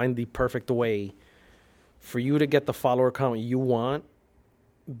assignment to find the perfect way for you to get the follower count you want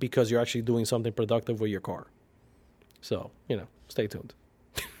because you're actually doing something productive with your car. So, stay tuned.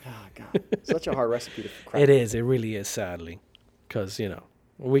 Oh God, such a hard recipe to crack. It is. It really is, sadly. Because,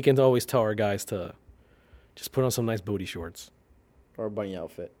 we can always tell our guys to just put on some nice booty shorts. Or a bunny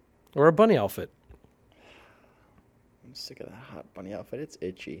outfit. Or a bunny outfit. I'm sick of that hot bunny outfit. It's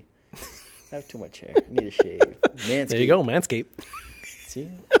itchy. I have too much hair. I need a shave. Manscaped. There you go, Manscaped. See?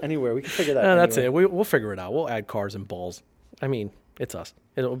 Anywhere. We can figure that No, out. that's it. We'll figure it out. We'll add cars and balls. I mean, it's us.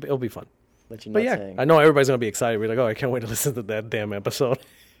 It'll be fun. Let you know But yeah, I know everybody's going to be excited. We're like, oh, I can't wait to listen to that damn episode.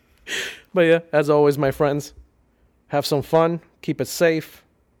 But yeah, as always, my friends, have some fun, keep it safe,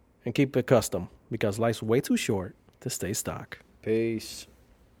 and keep it custom because life's way too short to stay stock. Peace.